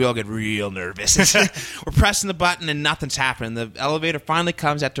neckbeards, we all get real nervous. We're pressing the button and nothing's happening. The elevator finally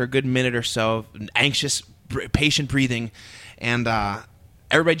comes after a good minute or so, anxious, patient breathing, and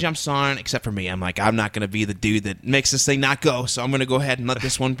everybody jumps on except for me. I'm like, I'm not going to be the dude that makes this thing not go, so I'm going to go ahead and let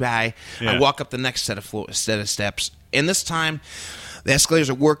this one by. I walk up the next set of steps, and this time the escalators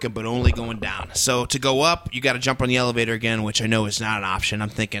are working, but only going down. So to go up, you got to jump on the elevator again, which I know is not an option. I'm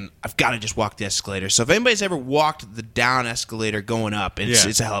thinking, I've got to just walk the escalator. So if anybody's ever walked the down escalator going up,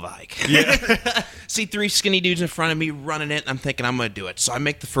 it's a hell of a hike. Yeah. See 3 skinny dudes in front of me running it, and I'm thinking I'm going to do it. So I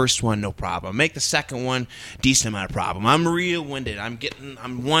make the first one, no problem. I make the second one, decent amount of problem. I'm real winded. I'm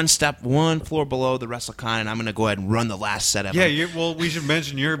one floor below the WrestleCon, and I'm going to go ahead and run the last set of them. Yeah, we should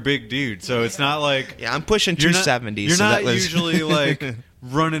mention you're a big dude, so it's not like... Yeah, I'm pushing 270. You're not usually like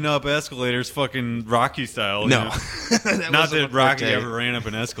running up escalators fucking Rocky style. No. Not that Rocky ever ran up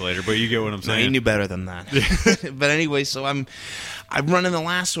an escalator, but you get what I'm saying. No, he knew better than that. But anyway, so I'm running the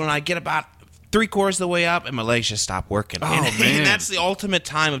last one. I get about 3/4 of the way up, and my legs just stop working. Man. And that's the ultimate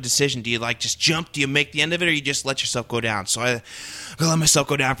time of decision. Do you just jump? Do you make the end of it, or you just let yourself go down? So I let myself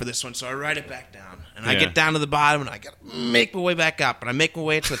go down for this one. So I ride it back down. And I get down to the bottom, and I got to make my way back up. And I make my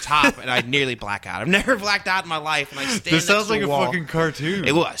way to the top, and I nearly black out. I've never blacked out in my life. And I stand This sounds like a a fucking cartoon.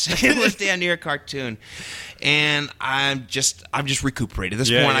 It was. It was damn near a cartoon. And I'm just recuperated. At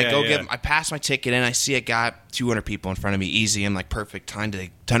this point, I pass my ticket, and I see a guy, 200 people in front of me, easy. I'm like, perfect, time to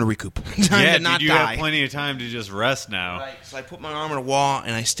recoup. Time to not you die. have plenty of time to just rest now. Right. So I put my arm on a wall,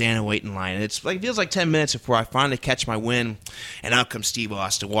 and I stand and wait in line. And it feels like 10 minutes before I finally catch my wind, and out comes Steve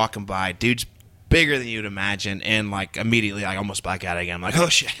Austin walking by. Dude's bigger than you'd imagine, and immediately I almost black out again. I'm like, oh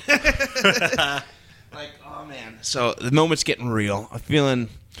shit. Oh man. So the moment's getting real. I'm feeling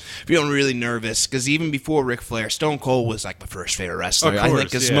really nervous, because even before Ric Flair, Stone Cold was my first favorite wrestler. Of course, I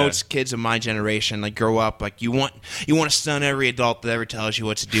think because most kids of my generation grow up you want to stun every adult that ever tells you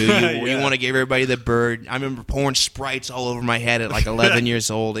what to do. You want to give everybody the bird. I remember pouring Sprites all over my head at 11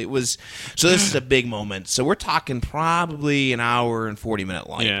 years old. This is a big moment. So we're talking probably an hour and 40-minute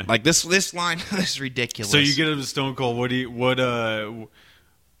line. Yeah. This line is ridiculous. So you get up to Stone Cold. What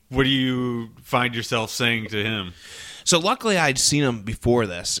do you find yourself saying to him? So luckily I'd seen him before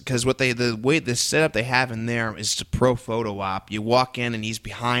this, because the way the setup they have in there is a pro photo op. You walk in and he's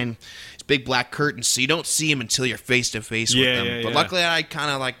behind his big black curtains, so you don't see him until you're face to face with him. But luckily I kind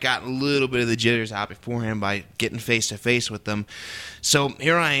of got a little bit of the jitters out beforehand by getting face to face with them. So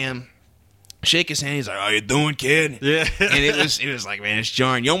here I am. shake his hand. He's like, "How you doing, kid?" Yeah. And it was like, man, it's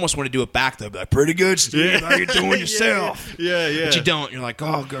jarring. You almost want to do it back though. Be like, "Pretty good, Steve. How you doing yourself?" Yeah. But you don't. You're like,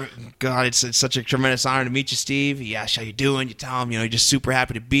 "Oh God, it's such a tremendous honor to meet you, Steve." Yes, how you doing? You tell him, you're just super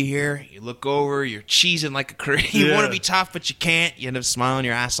happy to be here. You look over, you're cheesing like a crazy. You want to be tough, but you can't. You end up smiling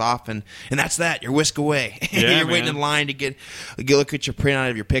your ass off, and that's that. You're whisked away. Yeah, you're waiting in line to get look at your printout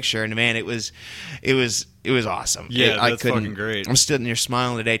of your picture, and man, it was awesome. Yeah, I that's couldn't- fucking great. I'm sitting there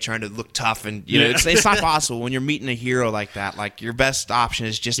smiling today, trying to look tough, and it's not possible when you're meeting a hero like that. Like your best option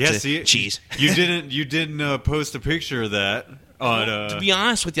is just to cheese. You didn't post a picture of that on. To be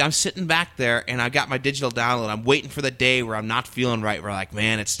honest with you, I'm sitting back there and I got my digital download. I'm waiting for the day where I'm not feeling right. We're like,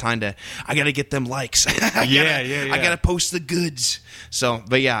 man, it's time to. I got to get them likes. I got to post the goods. So,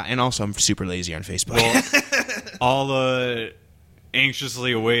 but yeah, and also I'm super lazy on Facebook. Well, I'll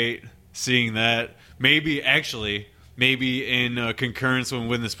anxiously await seeing that. Maybe in concurrence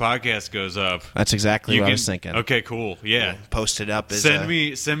when this podcast goes up. That's exactly what I was thinking. Okay, cool. Yeah. Post it up. Send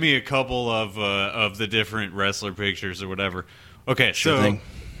me a couple of the different wrestler pictures or whatever. Okay, Sure so thing.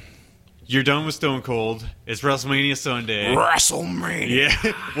 you're done with Stone Cold. It's WrestleMania Sunday. WrestleMania.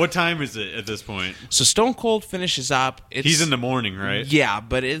 Yeah. What time is it at this point? So Stone Cold finishes up. He's in the morning, right? Yeah,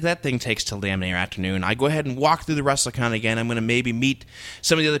 but that thing takes till damn near afternoon. I go ahead and walk through the WrestleCon again. I'm going to maybe meet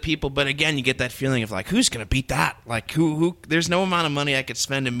some of the other people, but again, you get that feeling of like, who's going to beat that? Like, who? There's no amount of money I could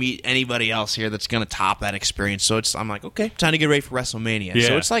spend to meet anybody else here that's going to top that experience. So I'm like, okay, time to get ready for WrestleMania. Yeah.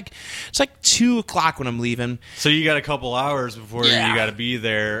 So it's like 2:00 when I'm leaving. So you got a couple hours before Yeah. you got to be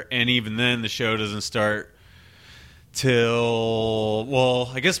there, and even then the show doesn't start till, well,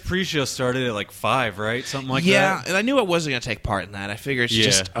 I guess pre-show started at like 5, right? Something like that. Yeah, and I knew I wasn't going to take part in that. I figured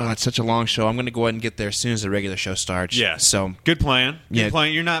it's such a long show. I'm going to go ahead and get there as soon as the regular show starts. Yeah. So good plan. Yeah. Good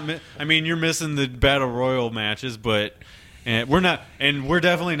plan. You're not. You're missing the battle royal matches, but we're not. And we're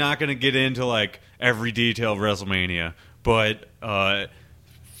definitely not going to get into like every detail of WrestleMania. But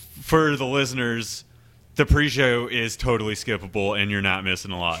for the listeners, the pre-show is totally skippable, and you're not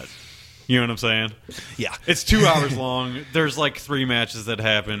missing a lot. You know what I'm saying? yeah. It's 2 hours long. There's like 3 matches that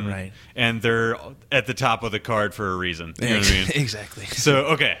happen, Right. And they're at the top of the card for a reason. You know what I mean? Exactly. So,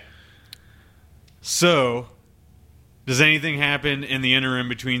 okay. So, does anything happen in the interim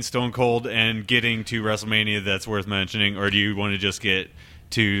between Stone Cold and getting to WrestleMania that's worth mentioning, or do you want to just get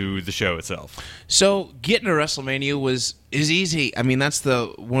to the show itself? So getting to WrestleMania is easy. I mean, that's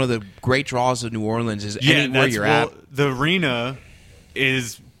one of the great draws of New Orleans is anywhere you're at. The arena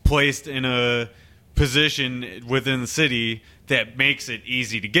is placed in a position within the city that makes it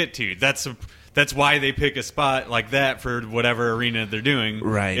easy to get to. That's why they pick a spot like that for whatever arena they're doing.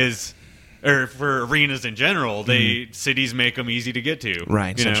 Right. Or for arenas in general, cities make them easy to get to.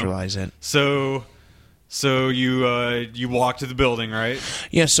 Right, you know? centralize it. So you walk to the building, right?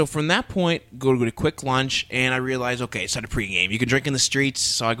 Yeah, so from that point, go to a quick lunch, and I realize, okay, it's time to pregame. You can drink in the streets,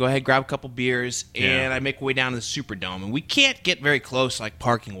 so I go ahead, grab a couple beers, and I make my way down to the Superdome. And we can't get very close, like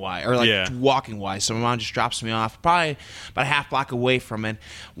parking-wise, or like walking-wise, so my mom just drops me off, probably about a half block away from it.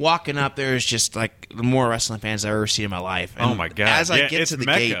 Walking up, there's just, like, the more wrestling fans I've ever seen in my life. And oh, my God. As I get to the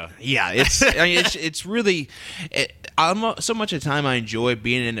Mecca. gate, it's really... so much of the time I enjoy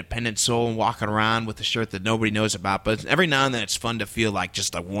being an independent soul and walking around with a shirt that nobody knows about, but every now and then it's fun to feel like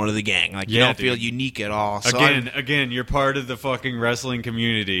just like one of the gang. Like you don't feel unique at all. So again, you're part of the fucking wrestling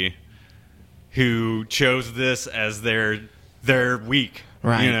community who chose this as their week.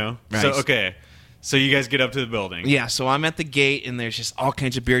 Right. You know? Right. So okay. So you guys get up to the building. Yeah, so I'm at the gate, and there's just all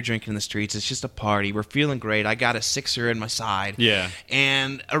kinds of beer drinking in the streets. It's just a party. We're feeling great. I got a sixer in my side. Yeah.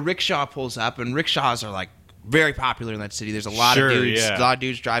 And a rickshaw pulls up, and rickshaws are like very popular in that city. There's a lot of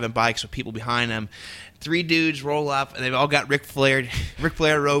dudes driving bikes with people behind them. 3 dudes roll up, and they've all got Ric Flair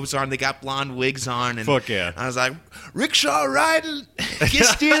robes on. They got blonde wigs on. And fuck yeah. I was like, rickshaw riding, get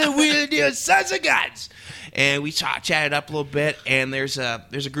steering wheel, dear sons of guns. And we chatted up a little bit, and there's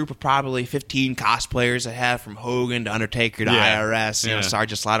a group of probably 15 cosplayers I have from Hogan to Undertaker to IRS,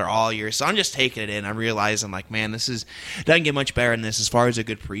 Sergeant Slaughter all year. So I'm just taking it in. I'm realizing, like, man, doesn't get much better than this as far as a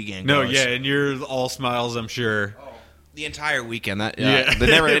good pregame goes. No, yeah, and you're all smiles, I'm sure. The entire weekend,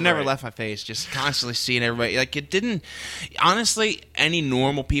 it never left my face. Just constantly seeing everybody. Like it didn't. Honestly, any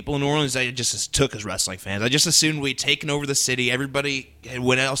normal people in New Orleans, I just took as wrestling fans. I just assumed we'd taken over the city. Everybody had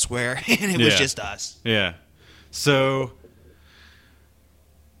went elsewhere, and it was just us. Yeah. So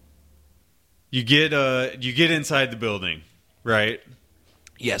you get inside the building, right?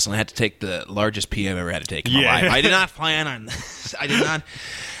 Yes, and I had to take the largest pee I've ever had to take in my life. I did not plan on this. I did not.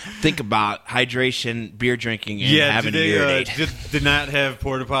 think about hydration, beer drinking, and Yeah, having did a they urinate. did not have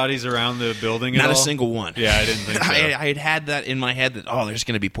porta potties around the building at Not all? a single one. Yeah, I didn't think so. I had that in my head that there's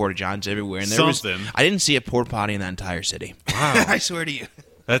going to be porta johns everywhere, and Something. I didn't see a porta potty in that entire city. Wow. I swear to you.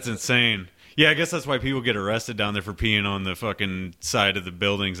 That's insane. Yeah, I guess that's why people get arrested down there for peeing on the fucking side of the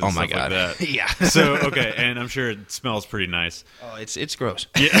buildings and Oh my stuff God. like that. Yeah. So, okay, and I'm sure it smells pretty nice. Oh, it's gross.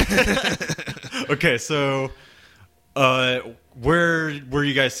 Okay, so where were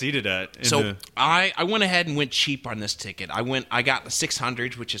you guys seated at? I went ahead and went cheap on this ticket. I got the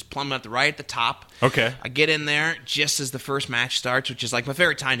 600, which is plumb right at the top. Okay. I get in there just as the first match starts, which is like my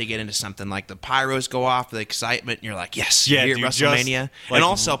favorite time to get into something. Like the pyros go off, the excitement, and you're like, yes, Yeah, you're here at dude, WrestleMania. like- and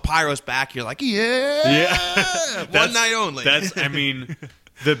also pyros back, you're like, yeah, one night only. That's, I mean,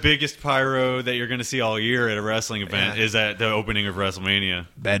 the biggest pyro that you're going to see all year at a wrestling event Yeah. is at the opening of WrestleMania.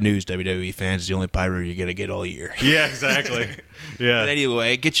 Bad news, WWE fans. The only pyro you're gonna get all year. Yeah, exactly. Yeah. But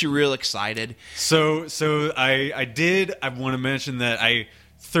anyway, it gets you real excited. So I want to mention that I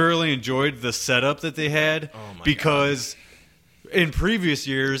thoroughly enjoyed the setup that they had because in previous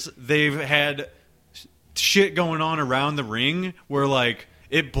years they've had shit going on around the ring where like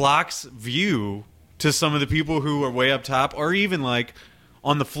it blocks view to some of the people who are way up top, or even like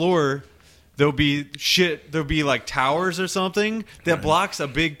on the floor there'll be like towers or something that blocks a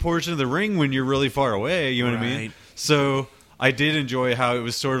big portion of the ring when you're really far away, you know what I mean? Right. So I did enjoy how it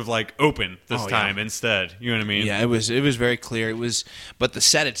was sort of like open this Oh, yeah. time instead. You know what I mean? Yeah, it was very clear. But the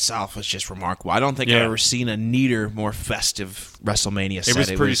set itself was just remarkable. I don't think Yeah. I've ever seen a neater, more festive WrestleMania set. It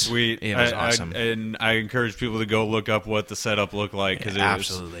was pretty sweet. It was awesome. And I encourage people to go look up what the setup looked like because Yeah,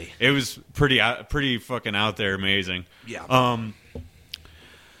 absolutely. it was pretty fucking out there, amazing. Yeah.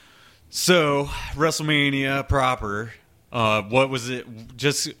 So WrestleMania proper. What was it?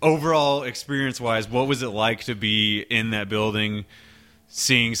 Just overall experience-wise, what was it like to be in that building,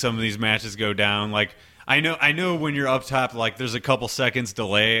 seeing some of these matches go down? Like, I know when you're up top, like there's a couple seconds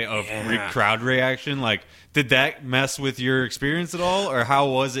delay of crowd reaction. Like, did that mess with your experience at all, or how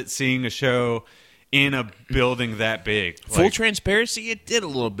was it seeing a show in a building that big? Full Like, transparency, it did a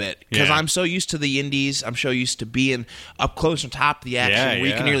little bit because Yeah. I'm so used to the indies. I'm so used to being up close on top of the action, Yeah, where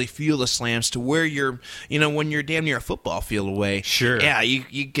you can yeah. really feel the slams. To where you're, when you're damn near a football field away. Sure. Yeah, you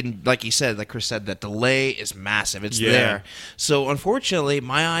can, like Chris said, that delay is massive. It's Yeah. there. So unfortunately,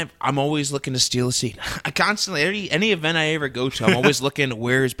 I'm always looking to steal a seat. I constantly any event I ever go to, I'm always looking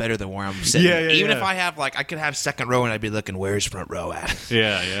where is better than where I'm sitting. Yeah, yeah, Even yeah. if I have I could have second row and I'd be looking where's front row at.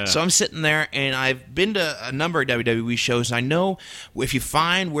 yeah. So I'm sitting there, and I've been to a number of WWE shows. And I know if you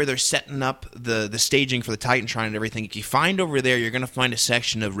find where they're setting up the staging for the Titantron and everything, if you find over there, you're going to find a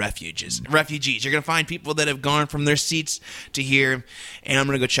section of refugees. You're going to find people that have gone from their seats to here, and I'm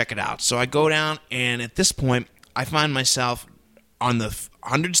going to go check it out. So I go down, and at this point, I find myself on the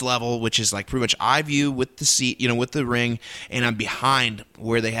hundreds level, which is like pretty much eye view with the seat, with the ring, and I'm behind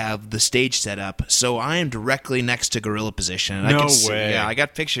where they have the stage set up. So I am directly next to gorilla position. And I No can see, way. yeah, I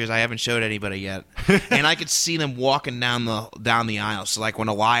got pictures. I haven't showed anybody yet, and I could see them walking down the aisle. So like when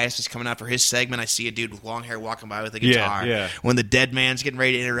Elias is coming out for his segment, I see a dude with long hair walking by with a guitar. Yeah. When the dead man's getting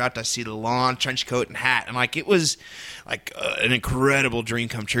ready to interrupt, I see the long trench coat and hat, and like it was like an incredible dream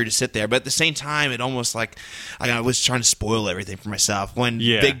come true to sit there. But at the same time, it almost like I was trying to spoil everything for myself. When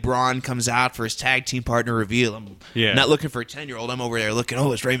Big Braun comes out for his tag team partner reveal, I'm not looking for a 10-year-old. I'm over there looking,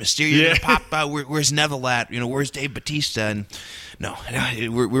 it's Rey Mysterio gonna pop out. Where's Neville at? Where's Dave Bautista? And no, we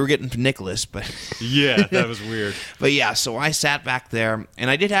were getting to Nicholas, but Yeah, that was weird. But yeah, so I sat back there, and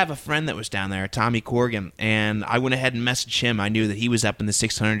I did have a friend that was down there, Tommy Corgan, and I went ahead and messaged him. I knew that he was up in the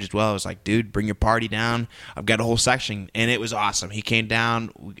 600 as well. I was like, dude, bring your party down. I've got a whole section, and it was awesome. He came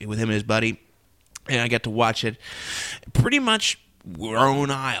down with him and his buddy, and I got to watch it. Pretty much our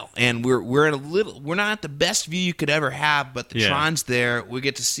own aisle, and we're not at the best view you could ever have, but the Tron's there. We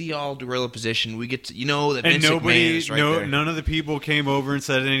get to see all gorilla position. We get to that And Vince McMahon is right there. none of the people came over and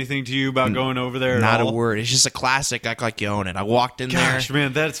said anything to you about going over there at Not all? a word. It's just a classic. Act like you own it. I walked in there. Gosh,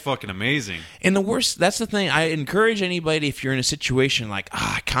 man, that's fucking amazing. And the worst, that's the thing. I encourage anybody, if you're in a situation like,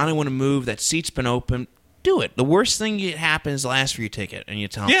 I kind of want to move, that seat's been open, do it. The worst thing that happens is ask for your ticket, and you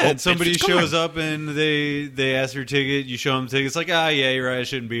tell them, And somebody shows up and they ask for your ticket, you show them the ticket, it's like, yeah, you're right, I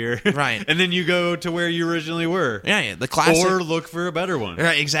shouldn't be here. Right. And then you go to where you originally were. Yeah, the classic. Or look for a better one.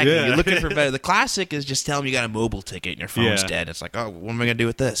 Right, exactly. Yeah. You're looking for better. The classic is just tell them you got a mobile ticket and your phone's dead. It's like, what am I going to do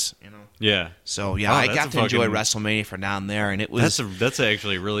with this? Yeah. So, yeah, Wow, I that's got a to enjoy fucking- WrestleMania from down there, and it was... That's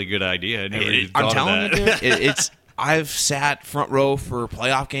actually a really good idea. I never even I'm thought telling of you, that. dude, it's... I've sat front row for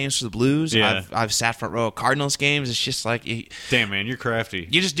playoff games for the Blues. Yeah. I've sat front row at Cardinals games. It's just like Damn, man, you're crafty.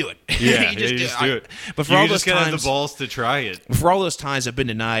 you just do it. Yeah, you just do it. But for you all just those gotta have times, the balls to try it. for all those times, I've been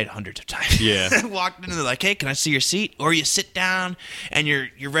denied hundreds of times. Yeah. Walked in and they're like, "Hey, can I see your seat?" Or you sit down and you're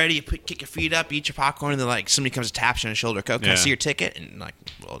ready. You kick your feet up, eat your popcorn, and then like somebody comes and taps you on the shoulder. Can I Yeah. see your ticket? And like,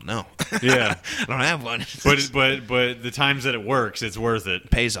 well, no. Yeah. I don't have one. But the times that it works, it's worth it.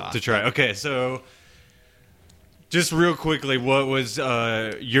 Pays off. To try. Okay, so just real quickly, what was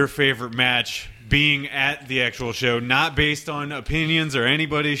your favorite match being at the actual show? Not based on opinions or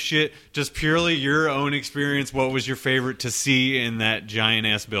anybody's shit, just purely your own experience. What was your favorite to see in that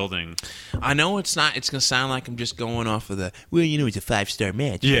giant-ass building? I know it's not. It's gonna sound like I'm just going off of the. Well, you know, it's a 5-star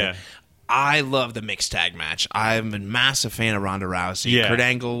match. Yeah. I love the mixed tag match. I'm a massive fan of Ronda Rousey. Yeah. Kurt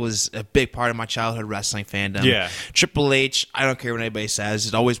Angle was a big part of my childhood wrestling fandom. Yeah. Triple H, I don't care what anybody says,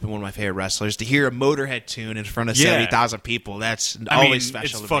 has always been one of my favorite wrestlers. To hear a Motorhead tune in front of Yeah. 70,000 people, that's I always mean,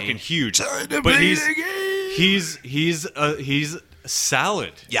 special it's to fucking me. huge. But he's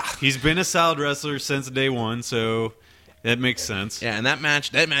solid. Yeah. He's been a solid wrestler since day one, so that makes sense. Yeah, and that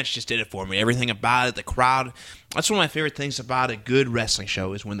match just did it for me. Everything about it, the crowd. That's one of my favorite things about a good wrestling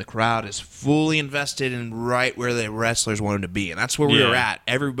show is when the crowd is fully invested in right where the wrestlers wanted to be, and that's where we Yeah. were at.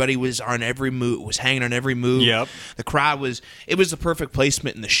 Everybody was on every move, was hanging on every move. Yep. The crowd was. It was the perfect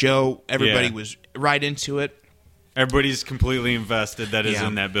placement in the show. Everybody Yeah. was right into it. Everybody's completely invested that is Yeah.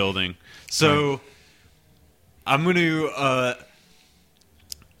 in that building. So I'm going to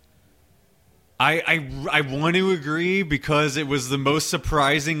I want to agree because it was the most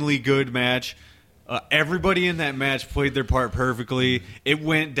surprisingly good match. Everybody in that match played their part perfectly. It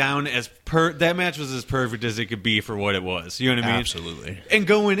went down that match was as perfect as it could be for what it was. You know what I mean? Absolutely. And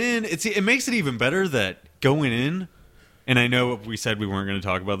going in, it makes it even better that going in, and I know we said we weren't going to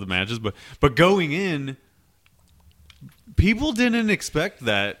talk about the matches, but going in, people didn't expect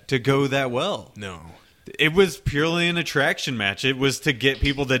that to go that well. No. It was purely an attraction match. It was to get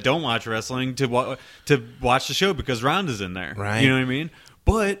people that don't watch wrestling to watch the show because Ronda's in there. Right. You know what I mean?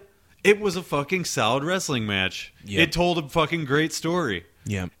 But it was a fucking solid wrestling match. Yep. It told a fucking great story.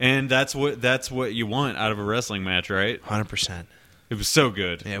 Yeah. And that's what you want out of a wrestling match, right? 100%. It was so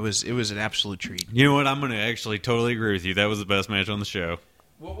good. Yeah, it was an absolute treat. You know what? I'm going to actually totally agree with you. That was the best match on the show.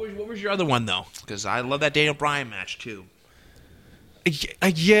 What was your other one though? Because I love that Daniel Bryan match too.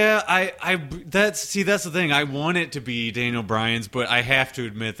 Yeah, that's the thing. I want it to be Daniel Bryan's, but I have to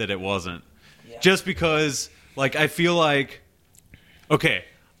admit that it wasn't. Yeah. Just because, like, I feel like, okay,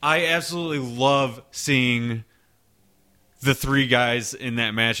 I absolutely love seeing the three guys in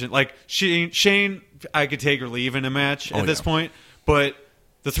that match. Like Shane, I could take or leave in a match at this point, but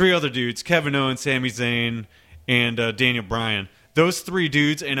the three other dudes, Kevin Owens, Sami Zayn, and Daniel Bryan. Those three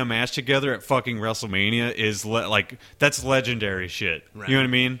dudes in a match together at fucking WrestleMania is that's legendary shit. Right. You know what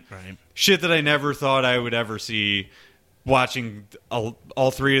I mean? Right. Shit that I never thought I would ever see watching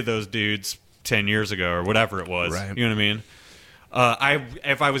all three of those dudes 10 years ago or whatever it was. Right. You know what I mean?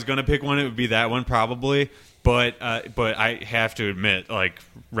 If I was going to pick one, it would be that one probably. But I have to admit, like,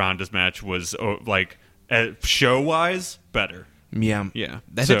 Ronda's match was, show-wise, better. Yeah. Yeah.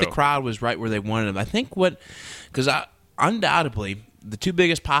 I think the crowd was right where they wanted them. I think because undoubtedly, the two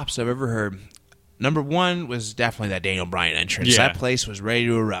biggest pops I've ever heard, number one was definitely that Daniel Bryan entrance. Yeah. That place was ready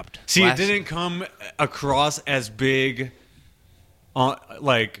to erupt. See, it didn't come across as big,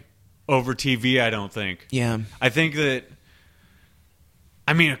 over TV, I don't think. Yeah. I think that,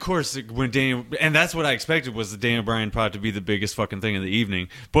 I mean, of course, when Daniel, and that's what I expected was the Daniel Bryan pod to be the biggest fucking thing of the evening,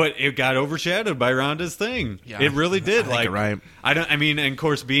 but it got overshadowed by Ronda's thing. Yeah. It really did. I think you're right. And of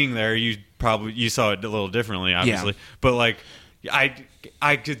course, being there, you saw it a little differently, obviously, but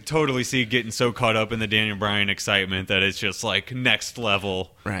I could totally see getting so caught up in the Daniel Bryan excitement that it's just like next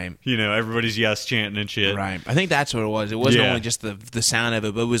level. Right. You know, everybody's yes chanting and shit. Right. I think that's what it was. It wasn't Yeah. only just the sound of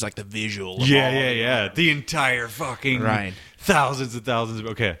it, but it was like the visual. Of Yeah, all of it. yeah. The entire fucking Right. thousands and thousands of.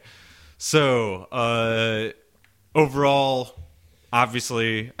 Okay. So, overall,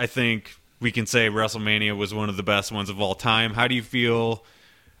 obviously, I think we can say WrestleMania was one of the best ones of all time. How do you feel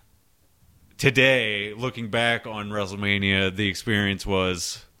today, looking back on WrestleMania? The experience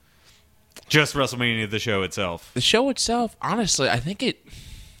was just WrestleMania, the show itself. The show itself, honestly, I think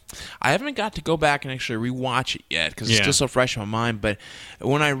I haven't got to go back and actually rewatch it yet because it's Yeah. still so fresh in my mind. But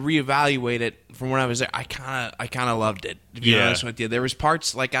when I reevaluate it from when I was there, I kind of loved it. To be Yeah. honest with you, there was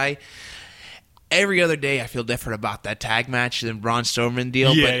parts every other day I feel different about that tag match than Braun Strowman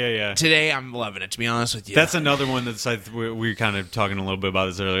deal. Yeah, but yeah. Today I'm loving it. To be honest with you, That's another one that's we were kind of talking a little bit about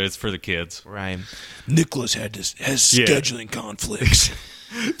this earlier. It's for the kids. right. Nicholas has Yeah. scheduling conflicts.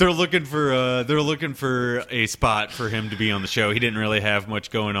 They're looking for a spot for him to be on the show. He didn't really have much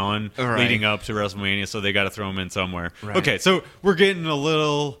going on leading up to WrestleMania, so they got to throw him in somewhere. Right. Okay, so we're getting a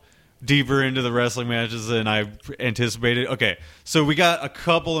little deeper into the wrestling matches than I anticipated. Okay, so we got a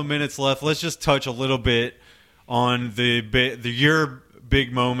couple of minutes left. Let's just touch a little bit on your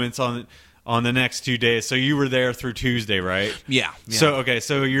big moments on the next 2 days. So you were there through Tuesday, right? Yeah.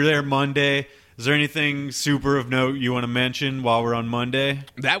 So you're there Monday. Is there anything super of note you want to mention while we're on Monday?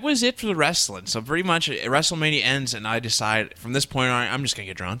 That was it for the wrestling. So pretty much WrestleMania ends, and I decide from this point on, I'm just gonna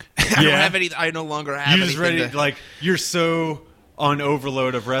get drunk. I don't have any. I no longer have. You're just ready. Like you're so on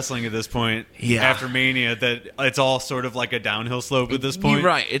overload of wrestling at this point. Yeah. After Mania, that it's all sort of like a downhill slope at this point. You're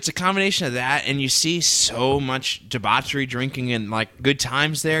right. It's a combination of that, and you see so much debauchery, drinking, and like good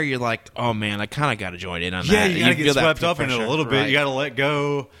times there. You're like, oh man, I kind of got to join in on that. Yeah, you gotta feel get that swept up in it a pressure. little bit. Right. You gotta let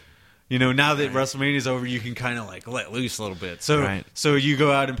go. You know, now that WrestleMania's over, you can kind of like let loose a little bit. So you go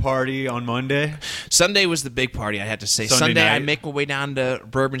out and party on Monday? Sunday was the big party, I had to say. Sunday I night? make my way down to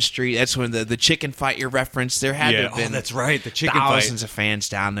Bourbon Street. That's when the chicken fight you referenced. There had to have been that's right, the chicken thousands fight. of fans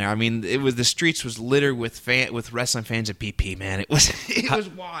down there. I mean, the streets was littered with wrestling fans at BP, man. It was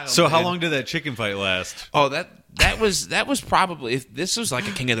wild. So how man. long did that chicken fight last? Oh, that was probably, if this was like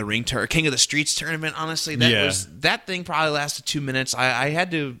a King of the Ring King of the Streets tournament. Honestly, that thing probably lasted 2 minutes. I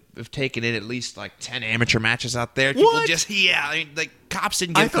had to have taken in at least like 10 amateur matches out there. People I mean, like cops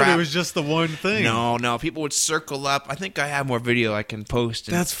didn't give I thought crap. it was just the one thing. No, people would circle up. I think I have more video I can post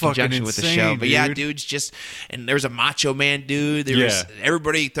in That's fucking conjunction with the insane, show. But yeah, dude. dudes just, and there was a Macho Man dude. There was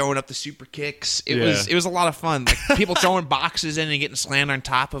everybody throwing up the super kicks. It was a lot of fun. Like people throwing boxes in and getting slammed on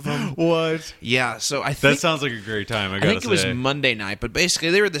top of them. What? Yeah, so I That think sounds like a great time. I it was Monday night, but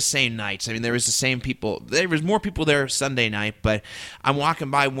basically they were the same nights. I mean, there was the same people. There was more people there Sunday night, but I'm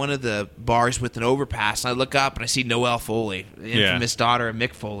walking by one of the bars with an overpass, and I look up and I see Noelle Foley, the infamous daughter of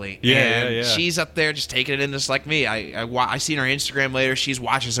Mick Foley. And she's up there just taking it in just like me. I seen her Instagram later. She's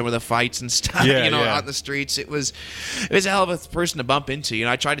watching some of the fights and stuff, out in the streets. It was a hell of a person to bump into. You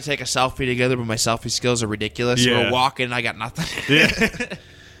know, I tried to take a selfie together, but my selfie skills are ridiculous. Yeah. We're walking, and I got nothing. Yeah.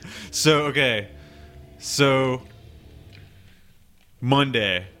 So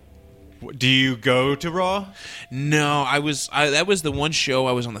Monday, do you go to Raw? No, that was the one show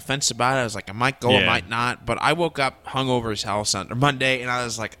I was on the fence about. I was like, I might go, I might not. But I woke up hungover as hell Monday, and I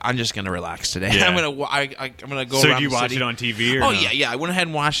was like, I'm just gonna relax today. Yeah. I'm gonna go. So around do you the watch city. it on TV? Or Oh no? yeah. I went ahead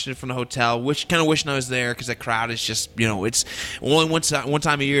and watched it from the hotel. Wishing I was there because the crowd is just, it's only one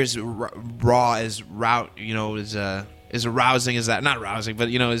time a year is Raw is is arousing as that, not rousing, but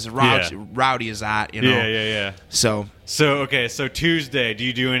is rowdy as that. Yeah. So So Tuesday, do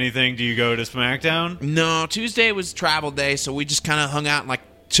you do anything? Do you go to SmackDown? no, Tuesday was travel day, so we just kind of hung out and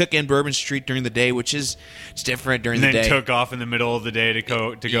took in Bourbon Street during the day, which it's different during And the then day. took off in the middle of the day to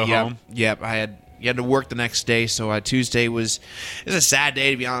go Yep. home? Yep, you had to work the next day, so Tuesday was a sad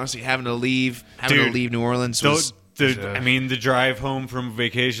day, to be honest. Having to leave New Orleans was. The drive home from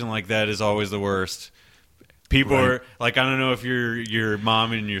vacation like that is always the worst. People are like, I don't know if your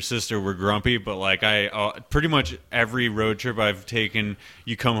mom and your sister were grumpy, but like pretty much every road trip I've taken,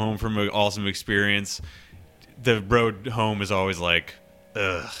 you come home from an awesome experience. The road home is always like,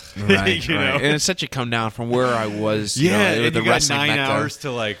 ugh. Right, you know? And it's such a come down from where I was. And the you got wrestling 9 Mecca. hours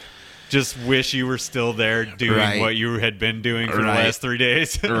to like just wish you were still there doing what you had been doing for the last 3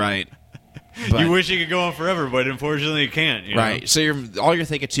 days. Right. You wish you could go on forever, but unfortunately you can't. You know? Right. So all you're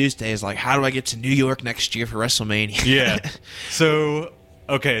thinking Tuesday is like, how do I get to New York next year for WrestleMania? Yeah. So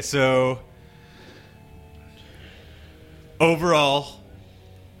overall,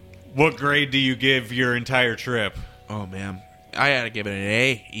 what grade do you give your entire trip? Oh man, I had to give it an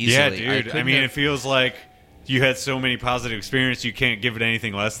A easily. Yeah, dude. I mean, it feels like you had so many positive experiences, you can't give it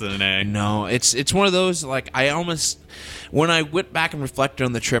anything less than an A. No, it's one of those, like, I almost, when I went back and reflected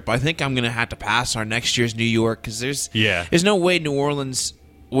on the trip, I think I'm going to have to pass our next year's New York, because there's no way New Orleans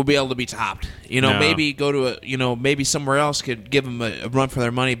will be able to be topped. No. Maybe go to maybe somewhere else could give them a run for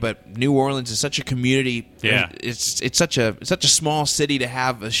their money, but New Orleans is such a community. Yeah. It's such a small city to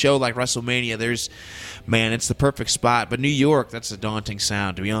have a show like WrestleMania. It's the perfect spot. But New York, that's a daunting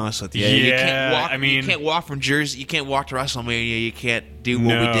sound, to be honest with you. Yeah, You can't walk from Jersey. You can't walk to WrestleMania. You can't do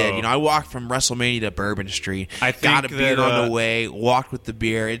what we did. I walked from WrestleMania to Bourbon Street. I think got a beer that, on the way. Walked with the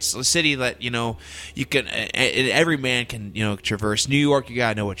beer. It's a city that you can. Every man can traverse. New York, you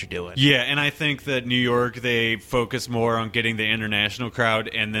gotta know what you're doing. Yeah, and I think that New York, they focus more on getting the international crowd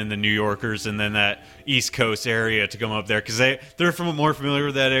and then the New Yorkers and then that East Coast area to come up there because they're more familiar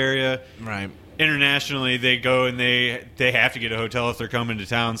with that area. Right. Internationally, they go and they have to get a hotel if they're coming to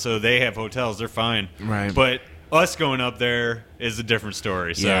town, so they have hotels. They're fine. Right. But us going up there is a different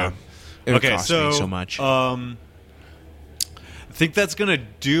story. So. Yeah. It would Okay, cost me so much. I think that's gonna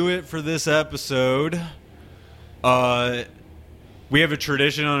do it for this episode. We have a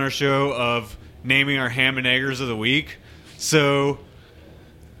tradition on our show of naming our ham and eggers of the week. So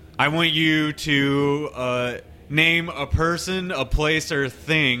I want you to name a person, a place, or a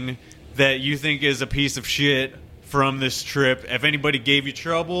thing that you think is a piece of shit from this trip. If anybody gave you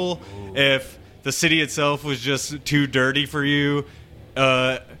trouble, if the city itself was just too dirty for you,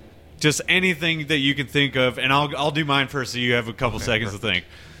 just anything that you can think of. And I'll do mine first so you have a couple seconds to think.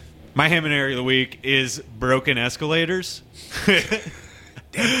 My ham and egg of the week is broken escalators. Damn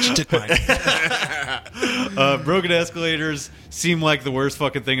it, you took mine. Broken escalators seem like the worst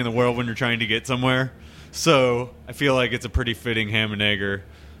fucking thing in the world when you're trying to get somewhere. So I feel like it's a pretty fitting ham and egger.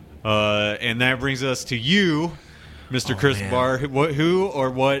 And that brings us to you, Mr. Chris man. Barr. Who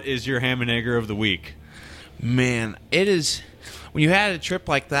or what is your ham and egger of the week? Man, it is... When you had a trip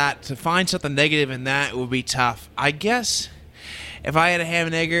like that, to find something negative in that would be tough. I guess if I had a ham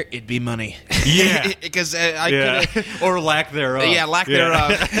and egger, it'd be money. Yeah. Because I could... Or lack thereof. Yeah, lack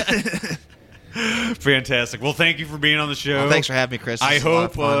thereof. Fantastic. Well, thank you for being on the show. Well, thanks for having me, Chris. I This is a lot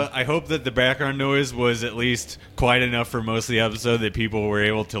of hope fun. I hope that the background noise was at least quiet enough for most of the episode that people were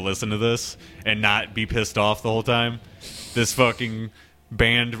able to listen to this and not be pissed off the whole time. This fucking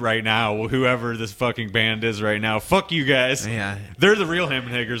band right now, whoever this fucking band is right now, fuck you guys. Yeah. They're the real ham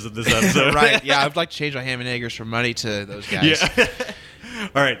and eggers of this episode. Right, yeah, I'd like to change my ham and eggers from money to those guys. Yeah.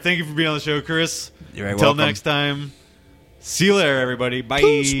 All right. Thank you for being on the show, Chris. You're very Until welcome. next time. See you later, everybody. Bye.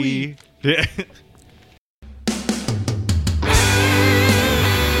 Too sweet. Yeah.